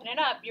time you open it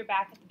up, you're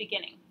back at the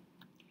beginning.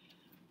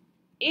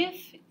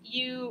 If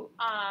you,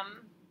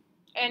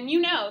 and you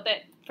know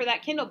that for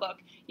that Kindle book,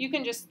 you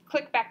can just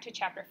click back to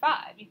chapter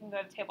 5. You can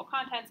go to table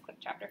contents, click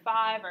chapter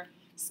 5, or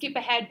skip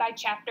ahead by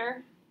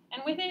chapter,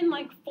 and within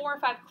like 4 or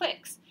 5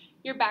 clicks,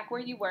 you're back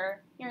where you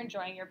were, you're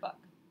enjoying your book.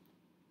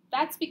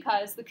 That's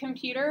because the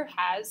computer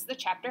has the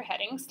chapter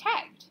headings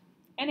tagged,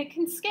 and it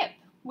can skip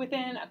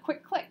within a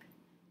quick click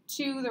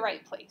to the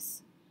right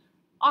place.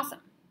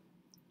 Awesome.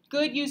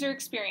 Good user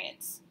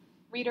experience.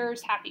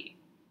 Readers happy.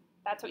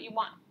 That's what you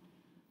want.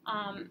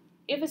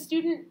 If a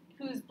student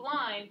who's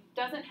blind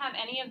doesn't have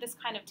any of this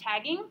kind of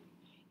tagging,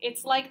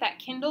 it's like that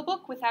Kindle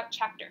book without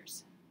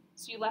chapters.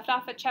 So you left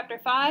off at chapter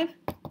 5,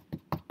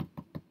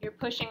 you're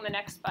pushing the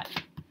next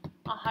button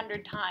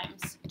 100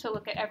 times to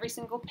look at every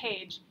single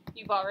page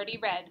you've already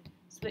read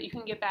so that you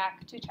can get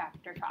back to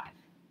chapter 5.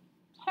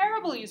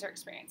 Terrible user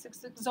experience.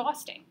 It's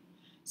exhausting.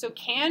 So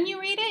can you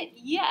read it?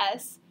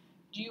 Yes.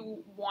 Do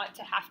you want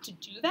to have to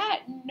do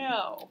that?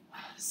 No.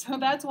 So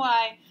that's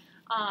why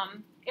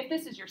if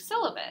this is your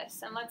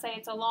syllabus, and let's say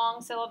it's a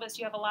long syllabus,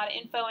 you have a lot of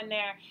info in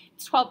there,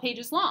 it's 12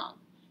 pages long,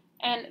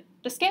 and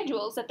the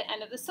schedule's at the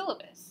end of the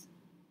syllabus.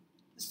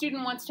 The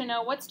student wants to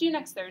know what's due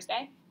next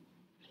Thursday.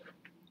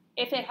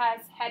 If it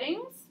has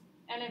headings,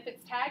 and if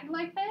it's tagged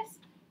like this,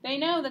 they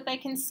know that they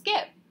can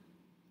skip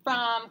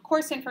from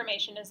course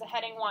information as a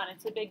heading 1,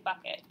 it's a big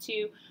bucket,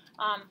 to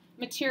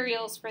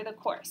materials for the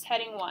course,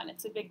 heading 1,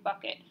 it's a big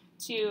bucket,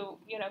 to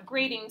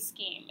grading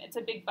scheme, it's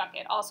a big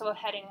bucket, also a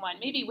heading 1.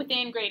 Maybe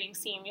within grading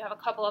scheme you have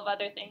a couple of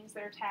other things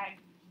that are tagged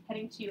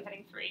heading 2,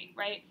 heading 3,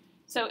 right?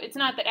 So it's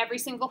not that every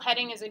single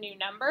heading is a new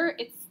number,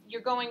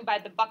 you're going by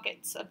the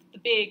buckets of the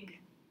big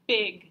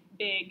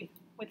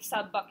with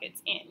sub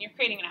buckets in. You're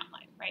creating an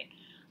outline, right?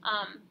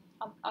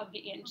 I'll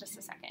get you in just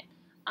a second.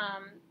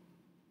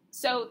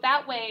 So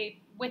that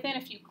way, within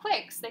a few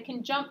clicks, they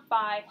can jump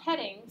by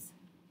headings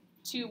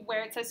to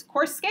where it says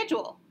course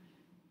schedule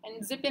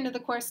and zip into the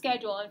course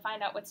schedule and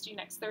find out what's due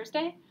next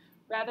Thursday,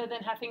 rather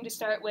than having to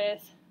start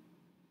with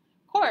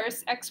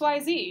course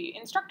XYZ,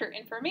 instructor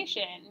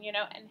information,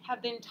 and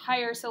have the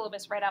entire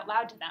syllabus read out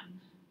loud to them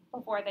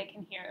before they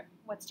can hear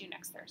what's due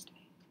next Thursday.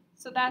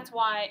 So that's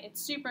why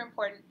it's super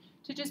important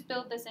to just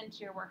build this into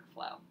your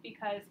workflow,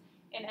 because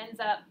it ends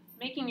up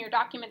making your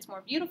documents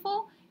more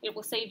beautiful, it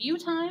will save you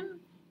time,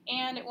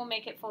 and it will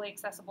make it fully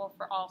accessible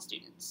for all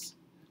students.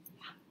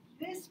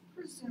 This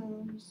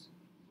presumes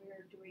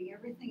we're doing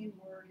everything in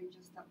Word and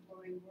just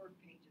uploading Word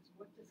pages.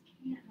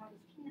 How does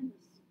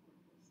Canvas support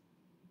this?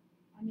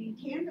 I mean,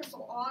 Canvas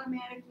will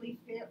automatically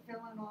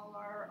fill in all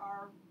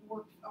our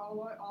work,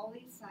 all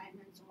the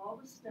assignments, all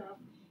the stuff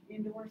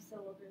into our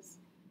syllabus.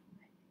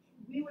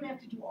 We would have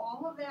to do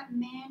all of that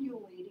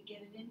manually to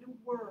get it into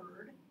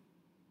Word,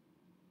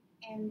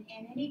 and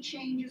any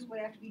changes would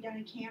have to be done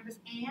in Canvas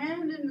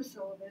and in the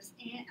syllabus.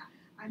 And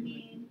I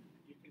mean,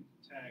 you can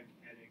tag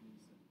headings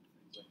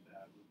and things like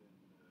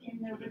that in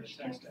the within rich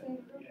the text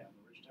editor. Yeah, in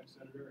the rich text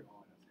editor, it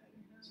all has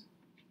headings.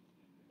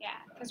 Yeah,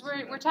 because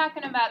we're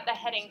talking about the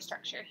heading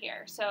structure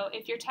here. So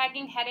if you're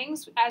tagging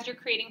headings as you're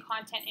creating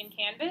content in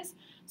Canvas,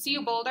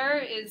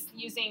 CU-Boulder is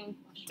using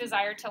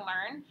Desire to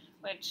Learn,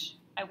 which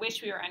I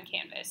wish we were on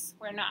Canvas.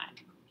 We're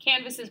not.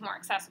 Canvas is more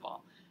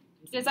accessible.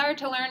 Desire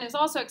to Learn is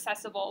also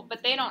accessible,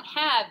 but they don't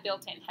have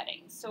built-in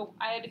headings. So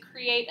I had to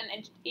create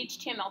an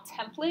HTML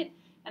template,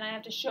 and I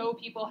have to show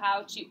people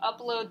how to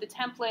upload the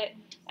template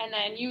and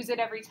then use it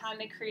every time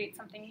they create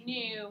something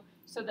new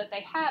so that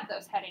they have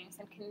those headings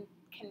and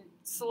can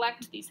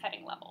select these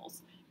heading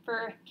levels.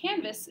 For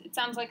Canvas, it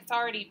sounds like it's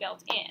already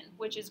built in,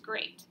 which is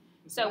great.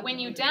 So when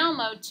you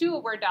download to a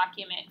Word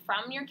document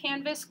from your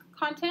Canvas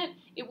content,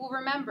 it will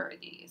remember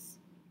these,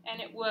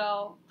 and it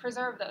will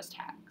preserve those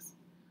tags.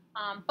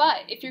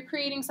 But if you're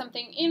creating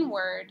something in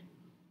Word,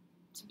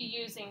 to be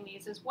using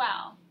these as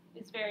well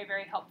is very,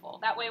 very helpful.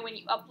 That way when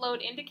you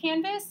upload into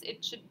Canvas,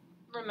 it should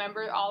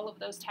remember all of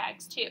those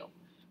tags too.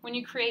 When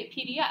you create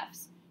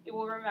PDFs, it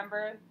will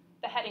remember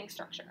the heading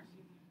structure.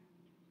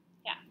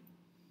 Yeah.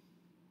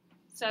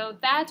 So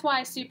that's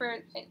why it's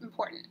super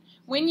important.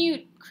 When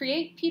you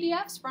create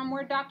PDFs from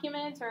Word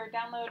documents or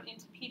download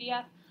into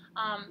PDF,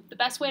 the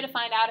best way to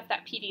find out if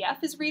that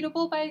PDF is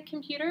readable by a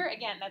computer,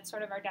 again, that's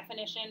sort of our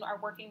definition, our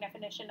working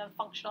definition of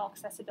functional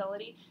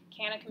accessibility.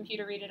 Can a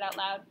computer read it out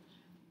loud?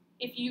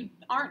 If you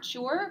aren't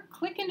sure,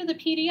 click into the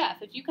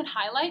PDF. If you can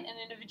highlight an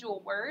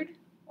individual word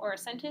or a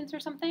sentence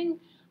or something,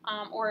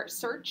 or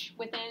search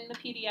within the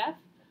PDF,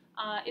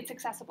 it's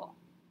accessible.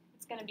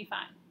 It's going to be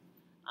fine,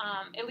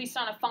 at least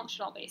on a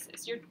functional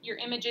basis. Your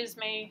images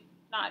may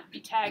not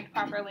be tagged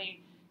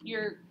properly.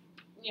 Your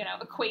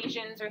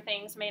equations or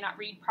things may not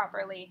read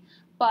properly,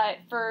 but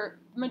for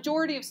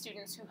majority of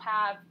students who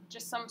have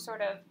just some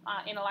sort of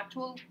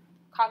intellectual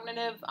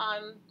cognitive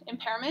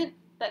impairment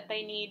that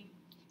they need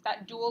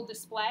that dual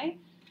display,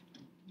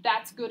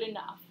 that's good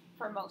enough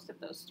for most of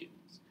those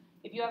students.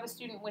 If you have a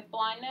student with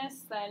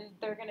blindness, then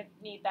they're going to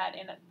need that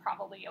in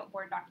probably a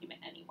Word document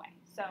anyway.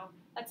 So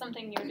that's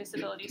something your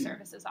Disability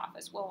Services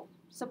Office will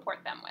support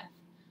them with.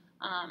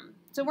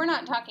 So we're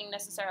not talking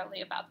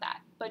necessarily about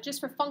that, but just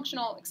for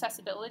functional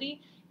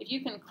accessibility, if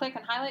you can click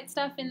and highlight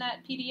stuff in that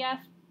PDF,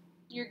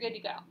 you're good to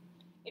go.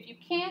 If you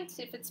can't,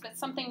 if it's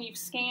something you've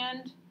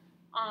scanned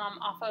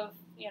off of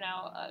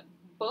a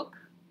book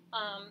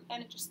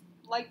and it just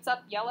lights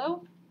up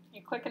yellow,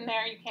 you click in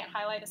there, you can't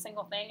highlight a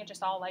single thing, it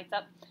just all lights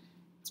up.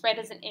 It's read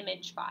as an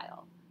image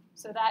file.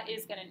 So that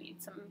is going to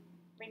need some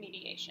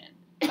remediation.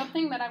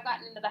 Something that I've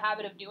gotten into the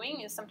habit of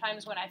doing is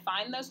sometimes when I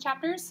find those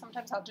chapters,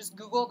 sometimes I'll just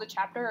Google the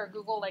chapter or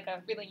Google like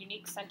a really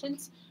unique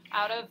sentence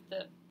out of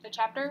the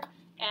chapter,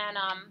 and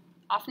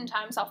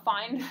oftentimes I'll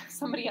find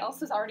somebody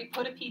else has already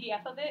put a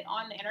PDF of it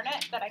on the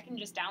internet that I can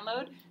just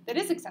download that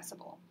is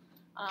accessible.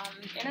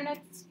 The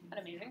internet's an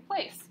amazing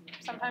place.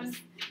 Sometimes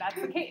that's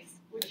the case.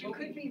 Which you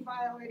could be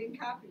violating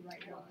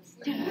copyright laws.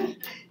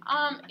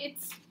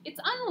 It's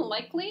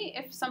unlikely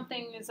if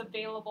something is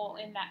available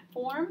in that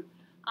form,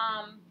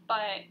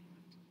 but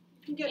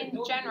You can get in Adobe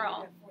to do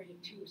general, that for you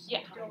too, so yeah,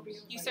 Adobe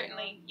you like,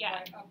 certainly,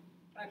 yeah.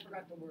 I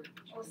forgot the word.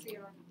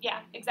 OCR.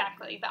 Yeah,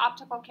 exactly. The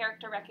optical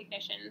character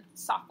recognition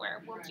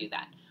software will do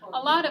that. A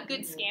lot of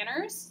good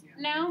scanners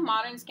now,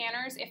 modern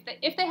scanners,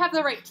 if they have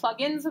the right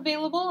plugins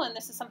available, and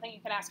this is something you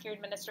can ask your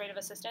administrative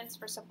assistants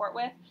for support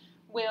with,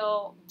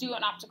 will do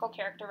an optical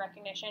character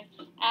recognition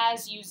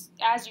as you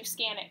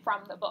scan it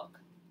from the book.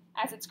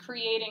 As it's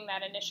creating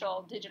that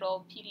initial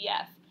digital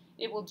PDF,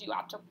 it will do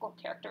optical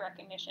character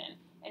recognition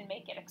and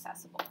make it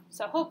accessible.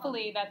 So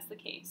hopefully that's the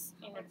case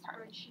in your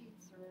department.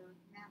 Spreadsheets or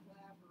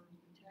MATLAB or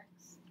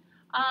text.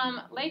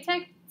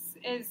 LaTeX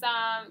is,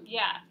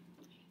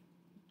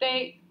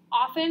 they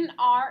often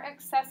are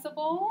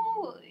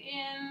accessible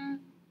in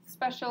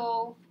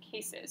special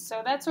cases.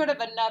 So that's sort of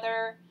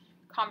another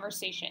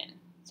conversation.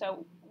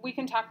 So we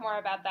can talk more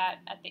about that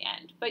at the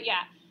end. But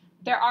yeah,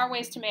 there are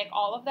ways to make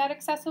all of that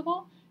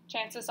accessible.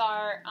 Chances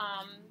are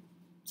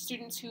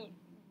students who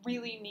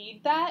really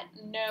need that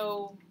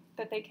know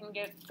that they can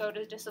go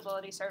to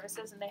disability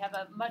services, and they have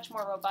a much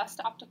more robust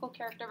optical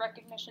character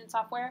recognition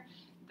software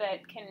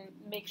that can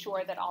make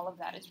sure that all of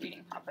that is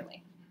reading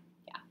properly.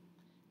 Yeah,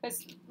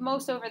 because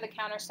most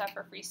over-the-counter stuff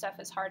or free stuff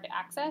is hard to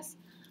access.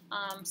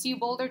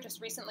 CU-Boulder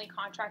just recently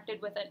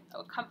contracted with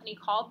a company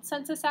called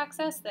Census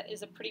Access that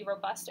is a pretty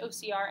robust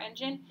OCR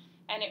engine,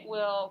 and it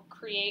will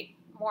create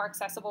more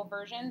accessible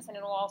versions, and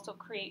it will also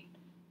create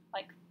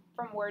like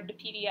from Word to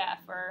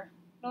PDF, or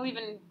it'll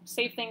even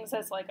save things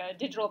as like a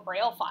digital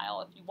Braille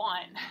file if you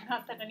want.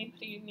 Not that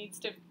anybody needs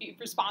to be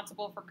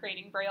responsible for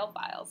creating Braille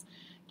files.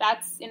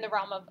 That's in the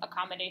realm of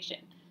accommodation.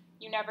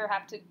 You never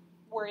have to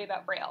worry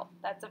about Braille.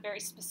 That's a very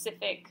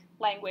specific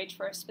language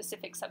for a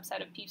specific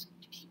subset of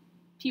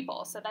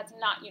people, so that's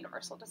not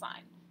universal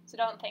design. So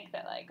don't think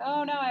that like,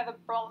 oh no, I have a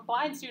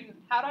blind student,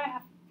 how do I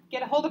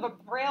get a hold of a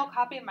Braille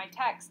copy of my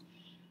text?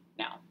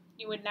 No,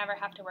 you would never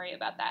have to worry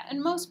about that.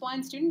 And most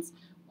blind students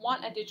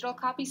want a digital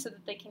copy so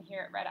that they can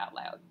hear it read out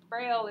loud.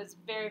 Braille is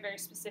very, very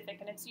specific,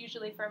 and it's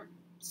usually for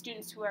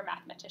students who are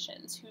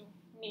mathematicians who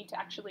need to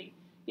actually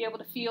be able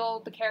to feel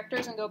the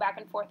characters and go back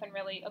and forth and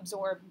really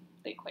absorb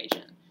the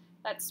equation.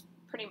 That's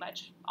pretty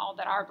much all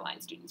that our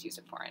blind students use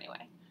it for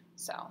anyway.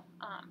 So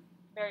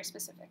very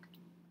specific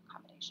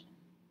accommodation.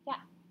 Yeah?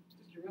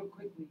 Just real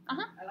quickly,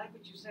 Uh-huh. I like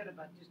what you said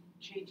about just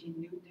changing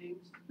new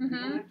things. Mm-hmm.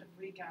 You don't have to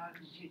freak out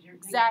and change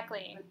everything.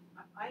 Exactly.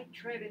 But I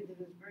tread into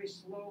this very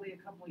slowly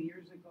a couple of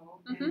years ago,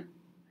 Mm-hmm.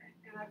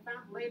 and I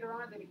found later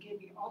on that it gave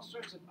me all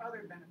sorts of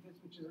other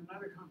benefits, which is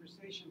another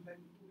conversation. But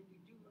when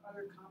you do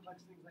other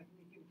complex things like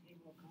making a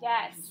table of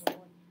contents and so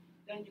forth,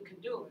 then you can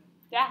do it.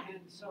 Yeah.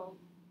 And so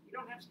you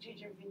don't have to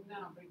change everything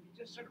now, but you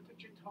just sort of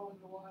put your toe in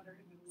the water,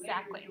 and then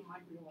Exactly. later you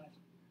might realize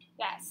it.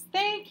 Yes.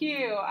 Thank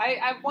you.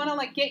 I want to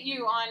like get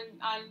you on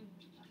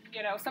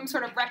some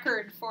sort of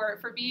record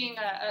for being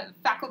a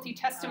faculty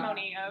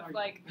testimony of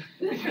like,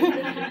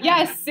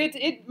 yes,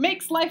 it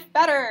makes life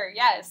better.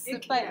 Yes,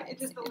 but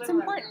it's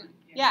important.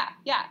 Yeah,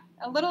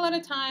 a little at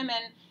a time,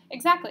 and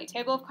exactly,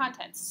 table of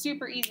contents,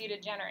 super easy to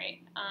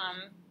generate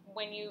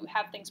when you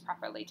have things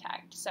properly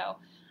tagged. So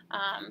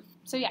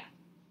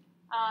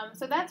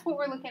that's what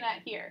we're looking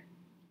at here.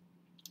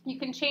 You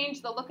can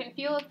change the look and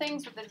feel of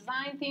things with the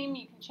design theme.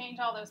 You can change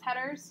all those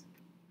headers.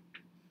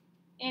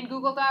 In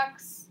Google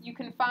Docs, you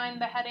can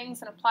find the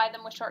headings and apply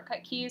them with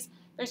shortcut keys.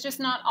 There's just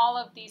not all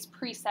of these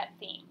preset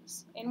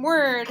themes. In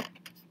Word,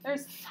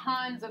 there's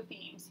tons of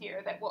themes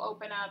here that will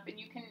open up, and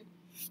you can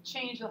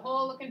change the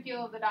whole look and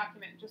feel of the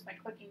document just by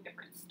clicking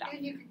different stuff.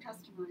 And you can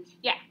customize.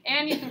 Yeah,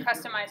 and you can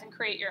customize and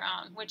create your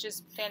own, which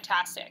is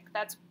fantastic.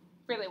 That's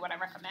really what I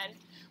recommend.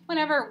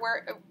 Whenever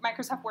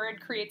Microsoft Word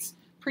creates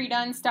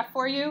pre-done stuff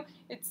for you,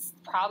 it's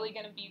probably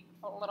going to be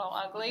a little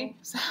ugly,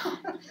 so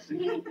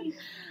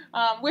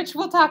which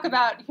we'll talk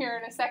about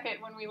here in a second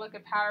when we look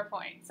at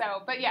PowerPoint.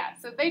 So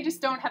they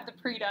just don't have the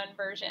pre-done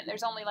version.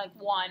 There's only like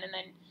one, and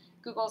then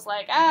Google's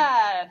like,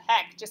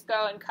 heck, just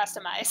go and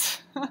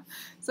customize.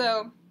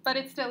 But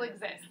it still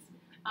exists.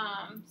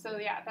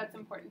 That's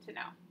important to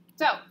know.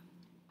 So,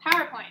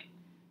 PowerPoint.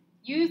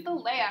 Use the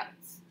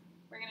layouts.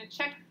 We're going to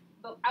check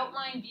the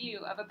outline view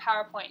of a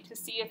PowerPoint to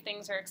see if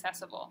things are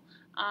accessible.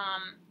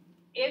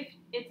 If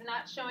it's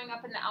not showing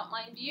up in the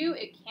outline view,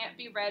 it can't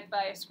be read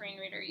by a screen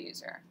reader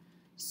user.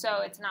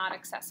 So it's not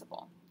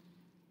accessible.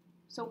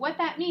 So what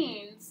that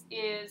means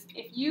is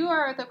if you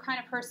are the kind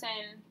of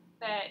person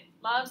that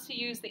loves to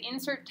use the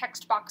insert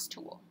text box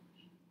tool,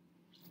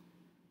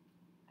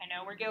 I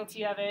know we're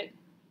guilty of it,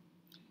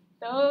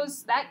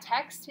 that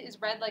text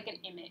is read like an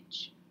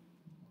image.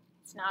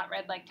 It's not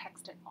read like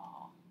text at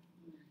all.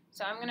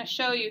 So I'm going to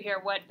show you here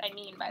what I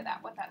mean by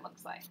that, what that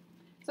looks like.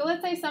 So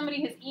let's say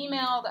somebody has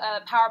emailed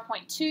a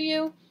PowerPoint to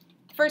you.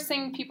 The first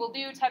thing people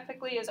do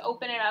typically is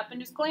open it up and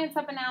just glance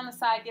up and down the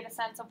side, get a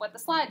sense of what the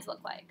slides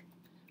look like.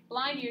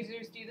 Blind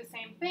users do the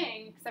same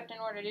thing, except in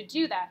order to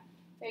do that,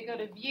 they go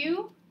to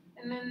View,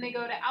 and then they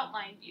go to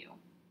Outline View.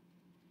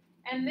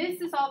 And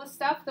this is all the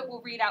stuff that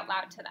will read out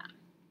loud to them.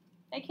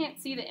 They can't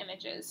see the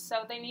images,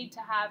 so they need to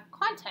have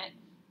content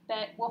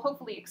that will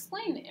hopefully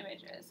explain the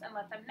images and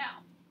let them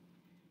know.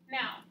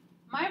 Now,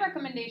 my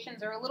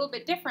recommendations are a little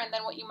bit different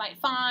than what you might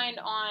find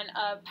on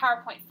a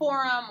PowerPoint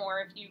forum, or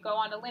if you go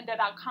onto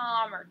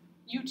lynda.com or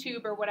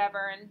YouTube or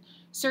whatever and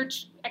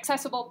search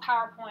accessible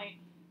PowerPoint.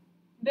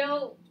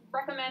 They'll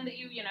recommend that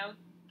you,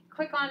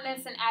 click on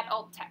this and add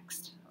alt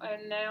text.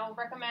 And they'll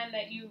recommend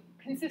that you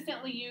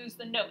consistently use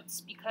the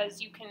notes,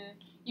 because you can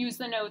use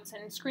the notes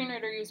and screen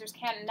reader users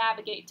can't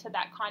navigate to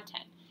that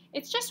content.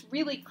 It's just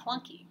really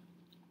clunky.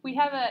 We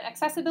have an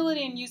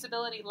accessibility and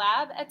usability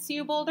lab at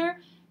CU-Boulder,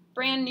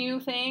 brand new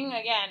thing,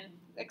 again,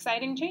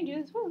 exciting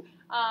changes, woo.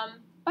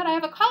 But I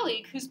have a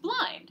colleague who's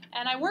blind,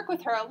 and I work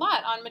with her a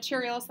lot on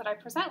materials that I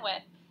present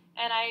with.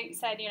 And I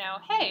said,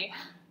 hey,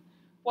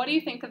 what do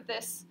you think of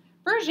this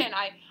version?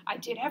 I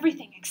did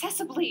everything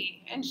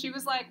accessibly. And she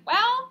was like,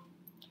 well,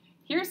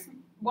 here's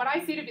what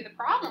I see to be the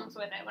problems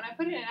with it. When I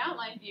put it in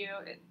outline view,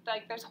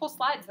 there's whole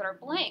slides that are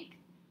blank.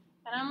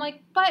 And I'm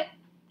like, but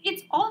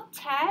it's all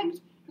tagged.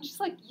 And she's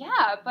like,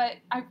 yeah, but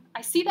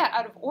I see that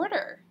out of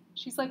order.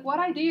 She's like, what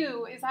I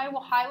do is I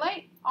will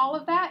highlight all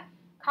of that,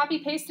 copy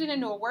paste it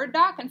into a Word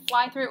doc, and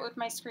fly through it with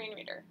my screen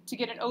reader to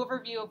get an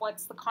overview of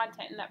what's the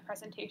content in that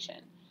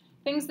presentation.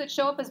 Things that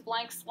show up as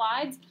blank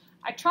slides,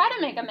 I try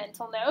to make a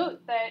mental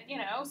note that,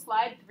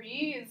 slide 3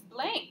 is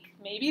blank.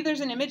 Maybe there's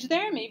an image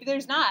there, maybe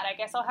there's not. I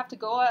guess I'll have to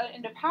go out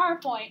into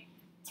PowerPoint,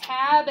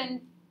 tab,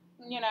 and,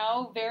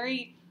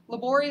 very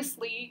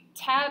laboriously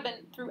tab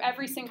through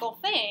every single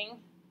thing.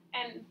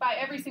 And by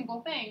every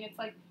single thing, it's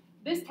like,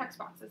 this text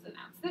box is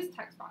announced, this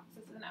text box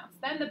is announced,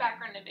 then the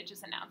background image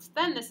is announced,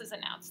 then this is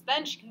announced,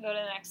 then she can go to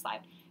the next slide.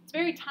 It's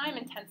very time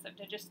intensive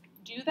to just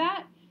do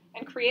that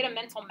and create a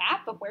mental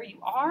map of where you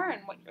are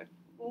and what you're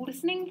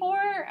listening for.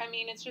 I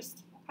mean, it's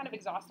just kind of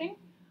exhausting.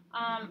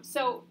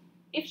 So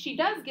if she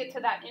does get to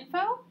that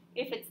info,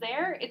 if it's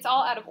there, it's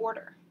all out of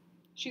order.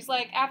 She's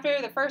like, after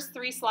the first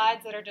 3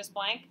 slides that are just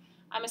blank,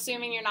 I'm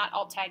assuming you're not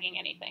alt tagging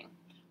anything.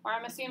 Or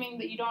I'm assuming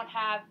that you don't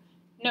have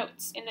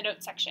notes in the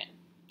notes section.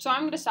 So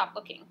I'm going to stop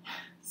looking.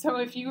 So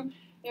if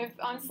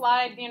on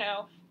slide,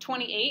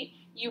 28,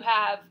 you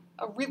have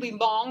a really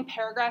long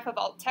paragraph of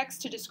alt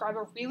text to describe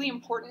a really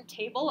important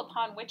table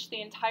upon which the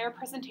entire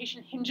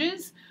presentation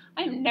hinges,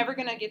 I'm never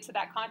going to get to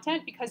that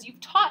content, because you've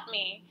taught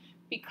me,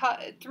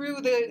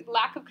 through the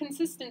lack of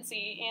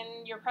consistency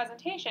in your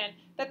presentation,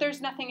 that there's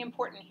nothing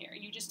important here.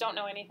 You just don't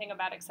know anything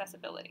about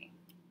accessibility.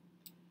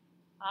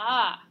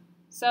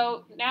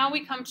 So now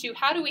we come to,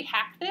 how do we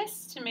hack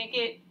this to make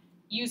it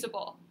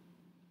usable,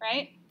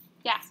 right?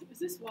 Yeah. So is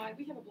this why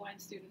we have a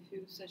blind student who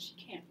says she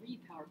can't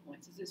read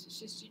PowerPoints?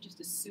 Is she just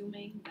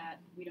assuming that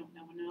we don't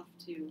know enough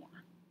to?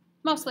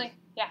 Mostly,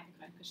 yeah.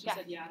 Okay, because she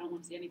said, I don't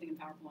want to see anything in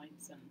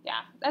PowerPoints. And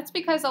yeah, that's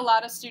because a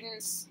lot of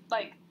students,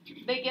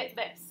 they get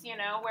this,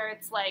 where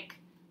it's like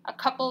a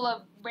couple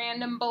of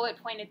random bullet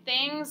pointed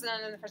things, and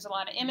then there's a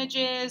lot of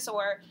images,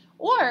 or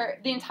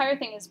the entire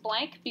thing is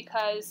blank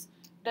because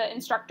the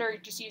instructor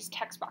just used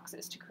text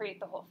boxes to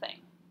create the whole thing.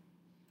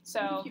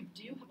 So if you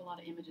do have a lot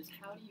of images,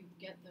 how do you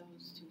get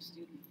those to a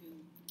student who?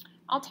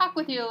 I'll talk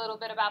with you a little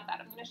bit about that.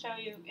 I'm going to show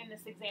you in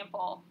this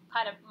example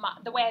kind of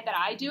the way that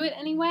I do it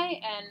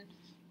anyway, and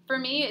for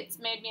me it's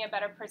made me a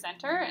better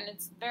presenter, and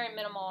it's very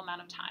minimal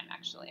amount of time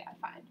actually, I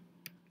find.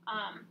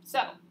 So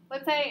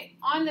let's say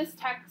on this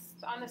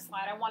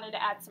slide I wanted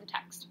to add some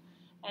text.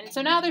 And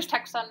so now there's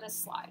text on this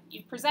slide.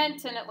 You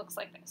present and it looks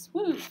like this.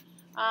 Woo!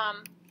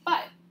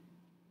 But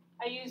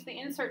I use the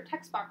insert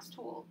text box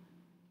tool.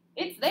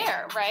 It's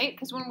there, right?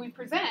 Because when we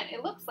present,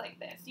 it looks like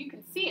this. You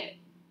can see it.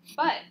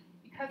 But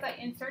because I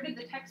inserted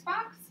the text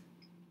box,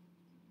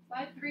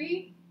 slide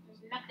 3,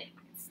 there's nothing.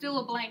 It's still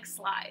a blank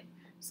slide.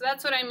 So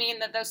that's what I mean,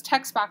 that those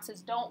text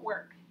boxes don't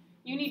work.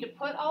 You need to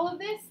put all of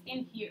this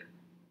in here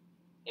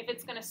if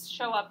it's going to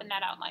show up in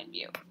that outline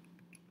view.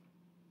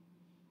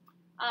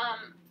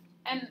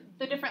 And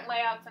the different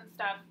layouts and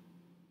stuff,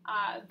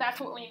 that's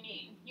what we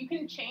need. You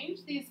can change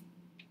these,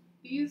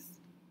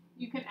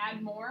 you can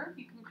add more,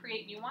 you can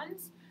create new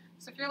ones.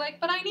 So if you're like,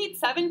 but I need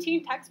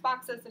 17 text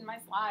boxes in my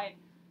slide,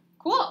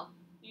 cool.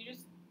 You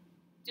just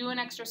do an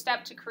extra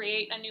step to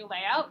create a new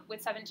layout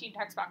with 17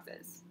 text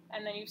boxes.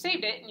 And then you've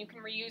saved it, and you can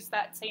reuse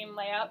that same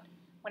layout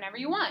whenever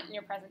you want in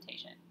your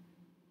presentation.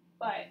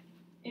 But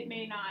it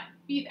may not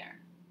be there.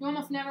 You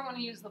almost never want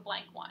to use the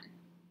blank one.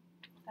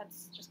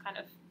 That's just kind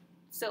of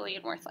silly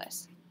and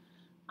worthless.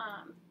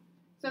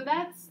 So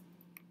that's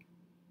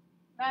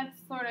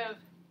sort of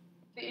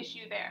the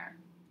issue there.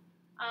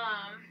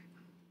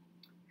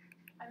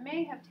 I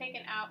may have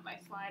taken out my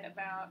slide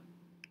about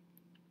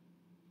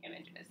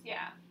images,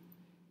 yeah,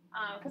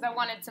 because I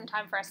wanted some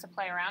time for us to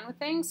play around with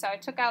things. So I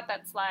took out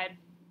that slide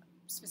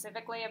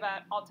specifically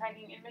about alt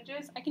tagging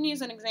images. I can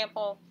use an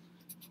example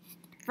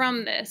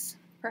from this,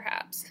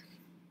 perhaps.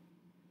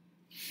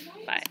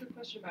 Can I ask a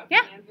question about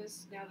Yeah.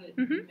 Canvas now that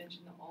you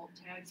mentioned the alt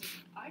tags?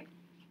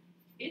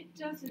 It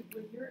doesn't,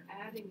 when you're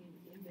adding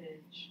an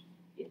image,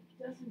 it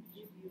doesn't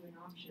give you an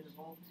option of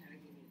alt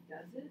tagging it,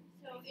 does it?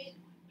 So it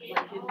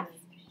Like in alt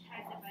the-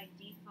 tags it by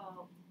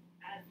default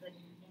as like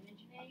an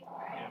image name,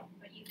 right?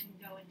 But you can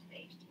go into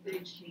the The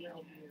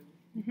HTML HTML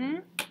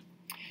view.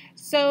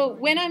 So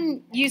when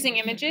I'm using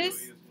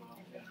images,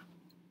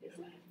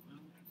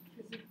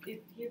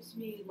 gives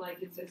me,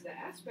 like, it says the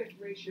aspect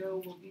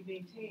ratio will be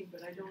maintained,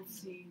 but I don't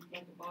see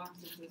like a box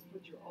that says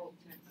put your alt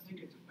text. I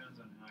think it depends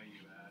on how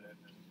you add it.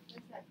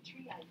 There's that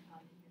tree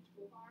icon in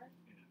your toolbar.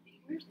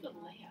 Where's the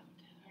layout?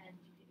 And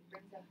it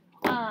brings up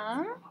an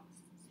alt box.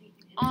 So you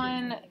can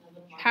on insert something a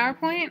little more.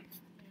 PowerPoint,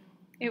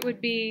 it would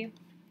be,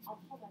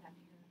 I'll pull that up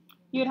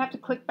here. you'd have to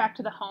click back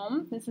to the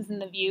home. This is in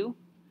the view.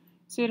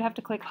 So you'd have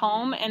to click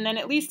home, and then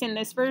at least in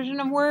this version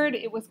of Word,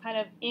 it was kind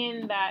of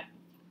in that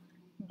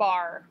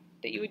bar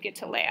that you would get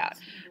to layout.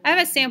 I have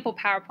a sample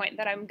PowerPoint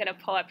that I'm going to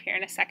pull up here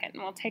in a second,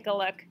 and we'll take a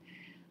look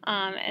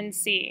and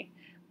see.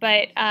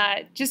 But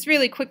just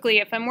really quickly,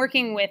 if I'm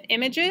working with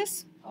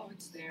images, Oh,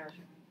 it's there.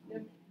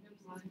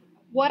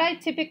 what I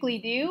typically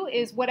do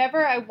is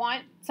whatever I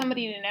want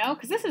somebody to know,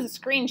 because this is a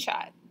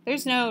screenshot.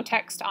 There's no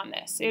text on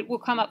this. It will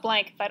come up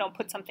blank if I don't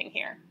put something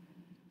here.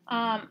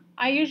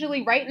 I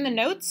usually write in the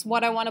notes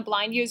what I want a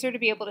blind user to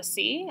be able to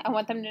see. I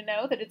want them to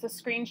know that it's a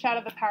screenshot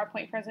of a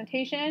PowerPoint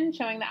presentation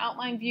showing the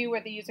outline view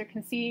where the user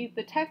can see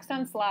the text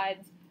on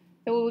slides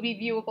that will be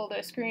viewable to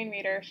a screen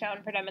reader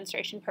shown for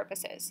demonstration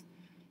purposes.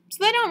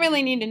 So they don't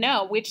really need to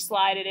know which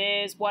slide it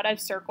is, what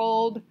I've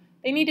circled.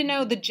 They need to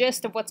know the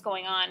gist of what's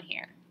going on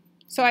here.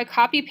 So I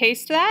copy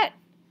paste that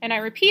and I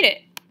repeat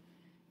it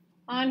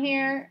on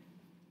here.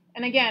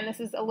 And again, this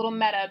is a little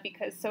meta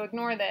because, so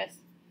ignore this,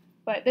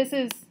 but this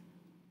is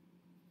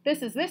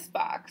this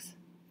box.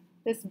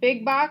 This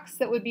big box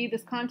that would be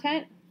this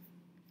content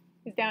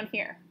is down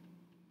here.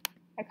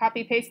 I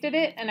copy pasted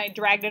it and I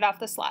dragged it off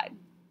the slide.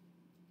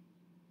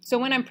 So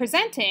when I'm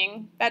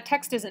presenting, that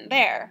text isn't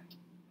there,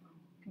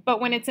 but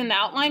when it's in the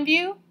outline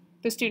view,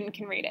 the student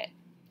can read it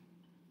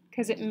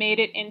because it made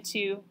it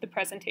into the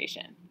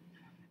presentation.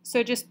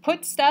 So just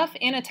put stuff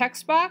in a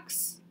text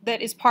box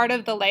that is part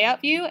of the layout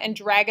view and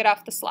drag it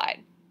off the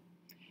slide.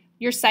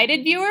 Your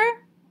sighted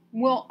viewer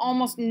will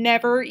almost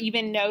never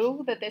even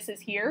know that this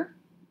is here.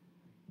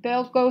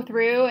 They'll go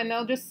through and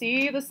they'll just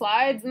see the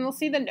slides and they'll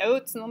see the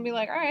notes and they'll be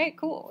like, all right,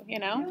 cool, you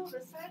know? No,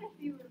 the sighted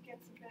viewer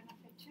gets a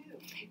benefit too.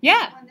 Because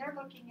Yeah. when they're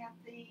looking at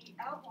the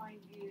outline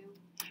view.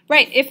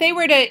 Right, if they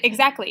were to,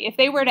 exactly, if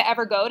they were to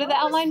ever go to the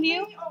outline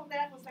view. Oh,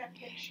 that was that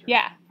picture.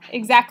 Yeah,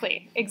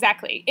 exactly.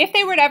 If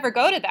they were to ever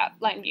go to the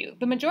outline view,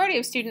 the majority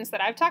of students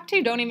that I've talked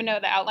to don't even know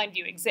the outline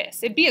view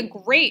exists. It'd be a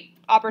great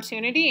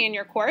opportunity in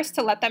your course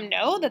to let them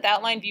know that the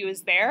outline view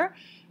is there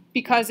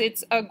because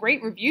it's a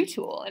great review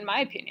tool, in my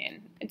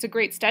opinion. It's a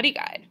great study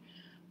guide.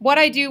 What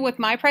I do with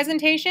my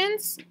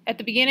presentations, at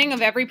the beginning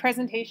of every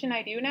presentation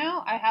I do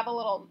now, I have a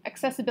little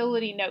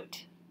accessibility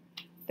note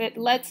that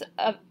lets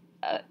a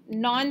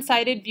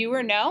non-sighted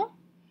viewer know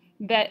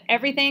that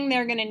everything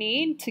they're going to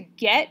need to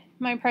get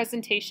my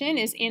presentation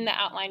is in the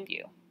outline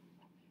view.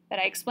 That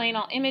I explain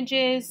all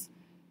images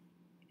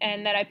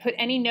and that I put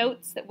any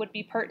notes that would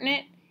be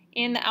pertinent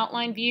in the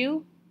outline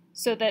view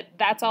so that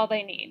that's all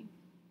they need,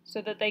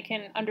 so that they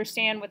can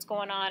understand what's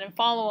going on and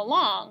follow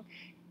along.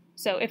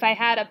 So if I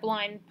had a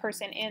blind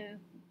person in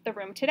the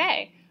room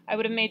today, I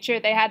would have made sure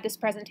they had this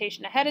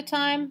presentation ahead of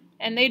time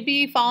and they'd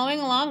be following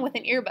along with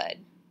an earbud.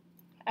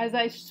 As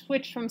I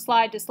switched from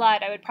slide to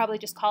slide, I would probably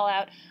just call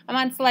out, I'm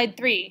on slide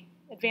 3,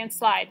 advanced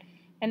slide,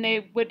 and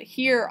they would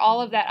hear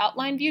all of that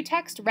outline view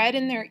text read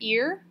in their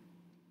ear,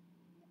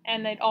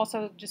 and they'd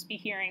also just be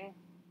hearing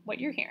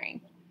what you're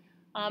hearing.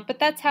 But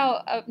that's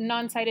how a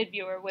non-sighted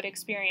viewer would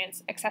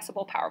experience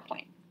accessible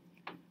PowerPoint.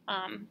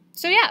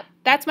 So yeah,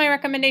 that's my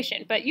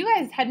recommendation. But you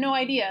guys had no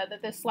idea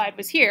that this slide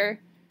was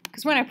here,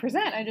 because when I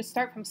present, I just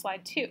start from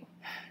slide 2,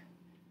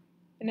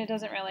 and it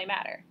doesn't really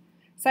matter.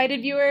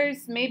 Sighted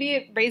viewers, maybe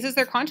it raises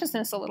their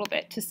consciousness a little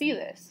bit to see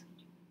this.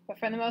 But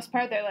for the most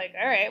part, they're like,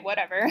 all right,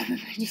 whatever.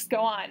 They just go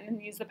on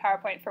and use the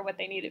PowerPoint for what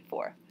they need it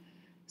for.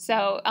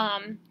 So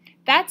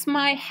that's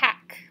my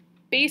hack,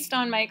 based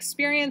on my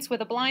experience with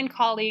a blind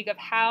colleague of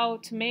how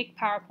to make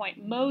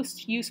PowerPoint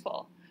most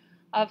useful,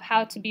 of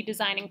how to be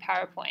designing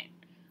PowerPoint.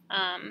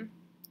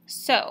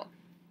 So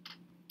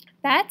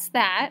that's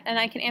that, and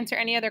I can answer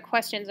any other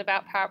questions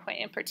about PowerPoint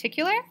in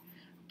particular.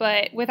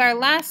 But with our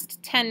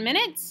last 10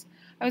 minutes,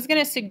 I was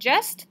going to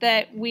suggest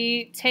that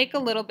we take a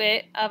little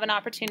bit of an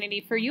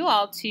opportunity for you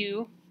all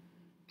to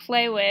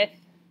play with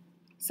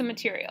some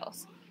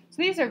materials. So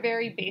these are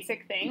very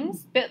basic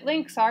things. Bit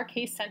links are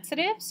case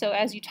sensitive, so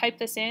as you type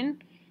this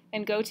in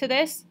and go to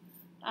this,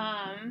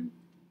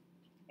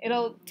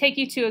 it'll take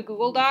you to a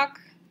Google Doc,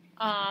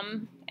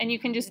 and you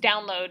can just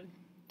download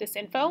this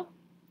info.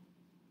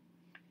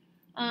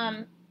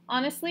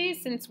 Honestly,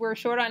 since we're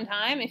short on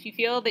time, if you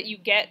feel that you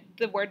get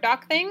the Word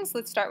doc things,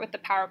 let's start with the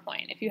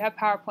PowerPoint. If you have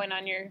PowerPoint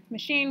on your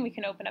machine, we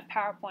can open up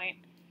PowerPoint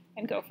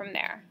and go from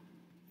there.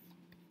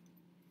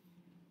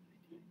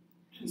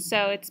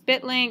 So it's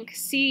BitLink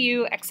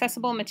CU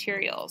Accessible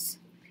Materials.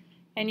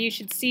 And you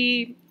should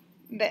see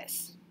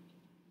this,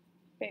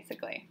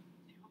 basically.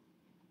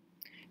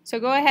 So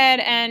go ahead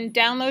and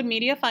download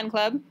Media Fun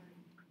Club.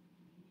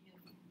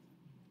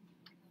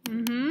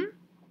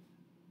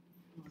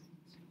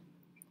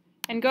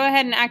 And go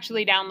ahead and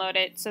actually download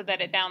it so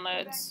that it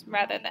downloads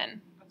rather than.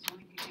 What's the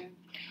link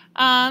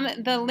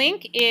again? The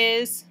link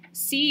is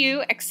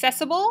CU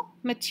Accessible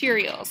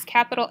Materials,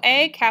 capital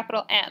A,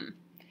 capital M.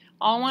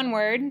 All one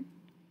word,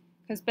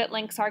 because bit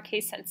links are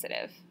case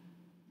sensitive.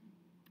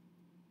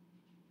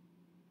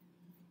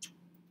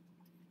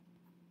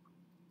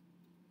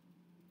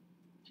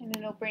 And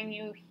it'll bring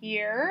you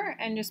here,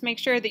 and just make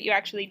sure that you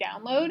actually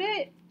download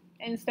it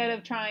instead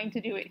of trying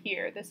to do it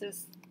here. This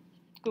is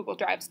Google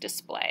Drive's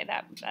display.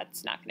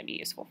 That's not going to be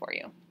useful for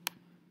you.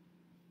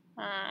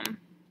 I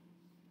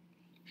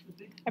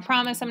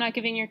promise I'm not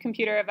giving your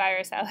computer a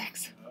virus,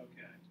 Alex.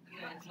 Okay.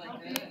 How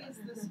big is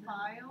this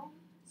file?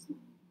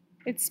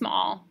 It's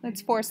small.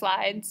 It's 4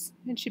 slides.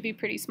 It should be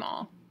pretty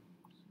small.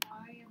 Why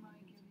am I getting all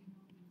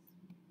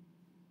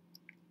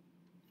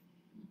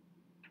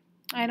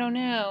this? I don't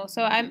know.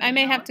 So I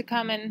may have to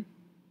come and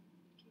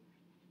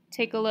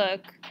take a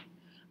look.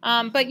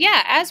 But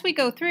yeah, as we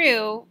go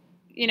through,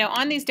 you know,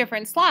 on these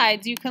different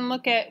slides, you can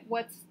look at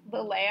what's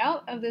the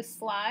layout of this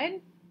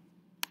slide,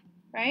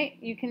 right?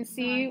 You can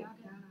see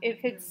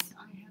if it's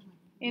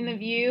in the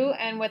view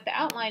and what the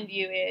outline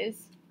view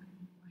is.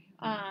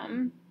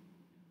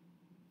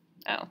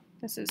 Oh,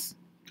 this is,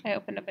 I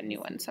opened up a new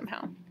one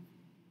somehow.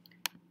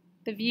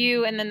 The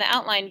view and then the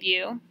outline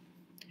view.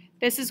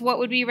 This is what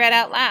would be read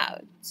out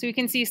loud. So you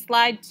can see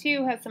slide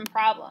 2 has some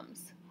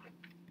problems.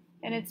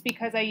 And it's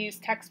because I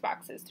used text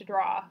boxes to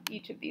draw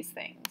each of these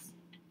things.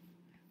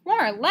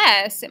 More or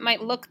less, it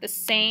might look the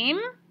same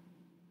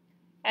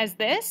as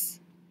this,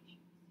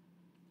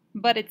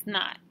 but it's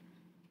not.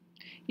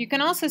 You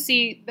can also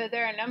see that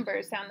there are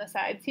numbers down the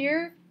sides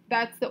here.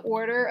 That's the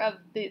order of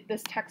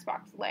this text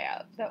box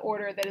layout, the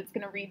order that it's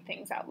going to read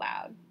things out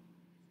loud.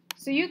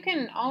 So you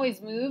can always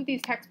move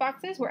these text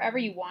boxes wherever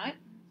you want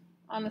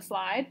on the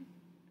slide,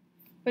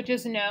 but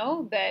just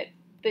know that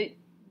the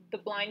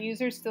blind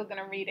user is still going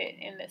to read it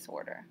in this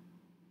order.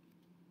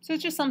 So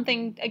it's just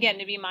something, again,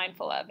 to be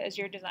mindful of as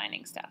you're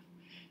designing stuff.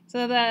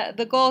 So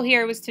the goal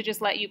here was to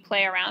just let you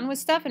play around with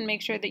stuff and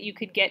make sure that you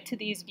could get to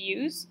these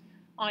views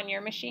on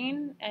your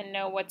machine and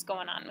know what's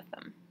going on with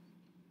them.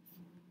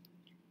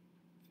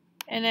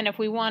 And then if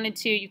we wanted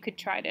to, you could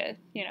try to,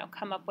 you know,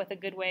 come up with a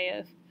good way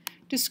of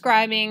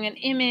describing an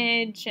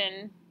image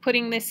and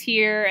putting this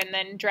here and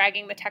then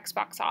dragging the text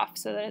box off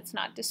so that it's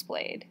not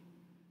displayed.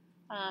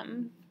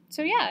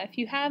 So yeah, if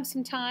you have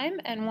some time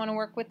and want to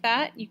work with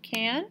that, you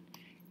can.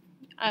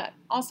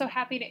 Also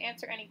happy to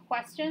answer any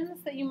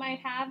questions that you might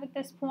have at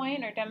this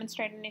point or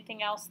demonstrate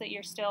anything else that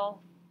you're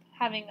still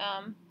having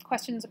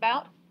questions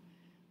about.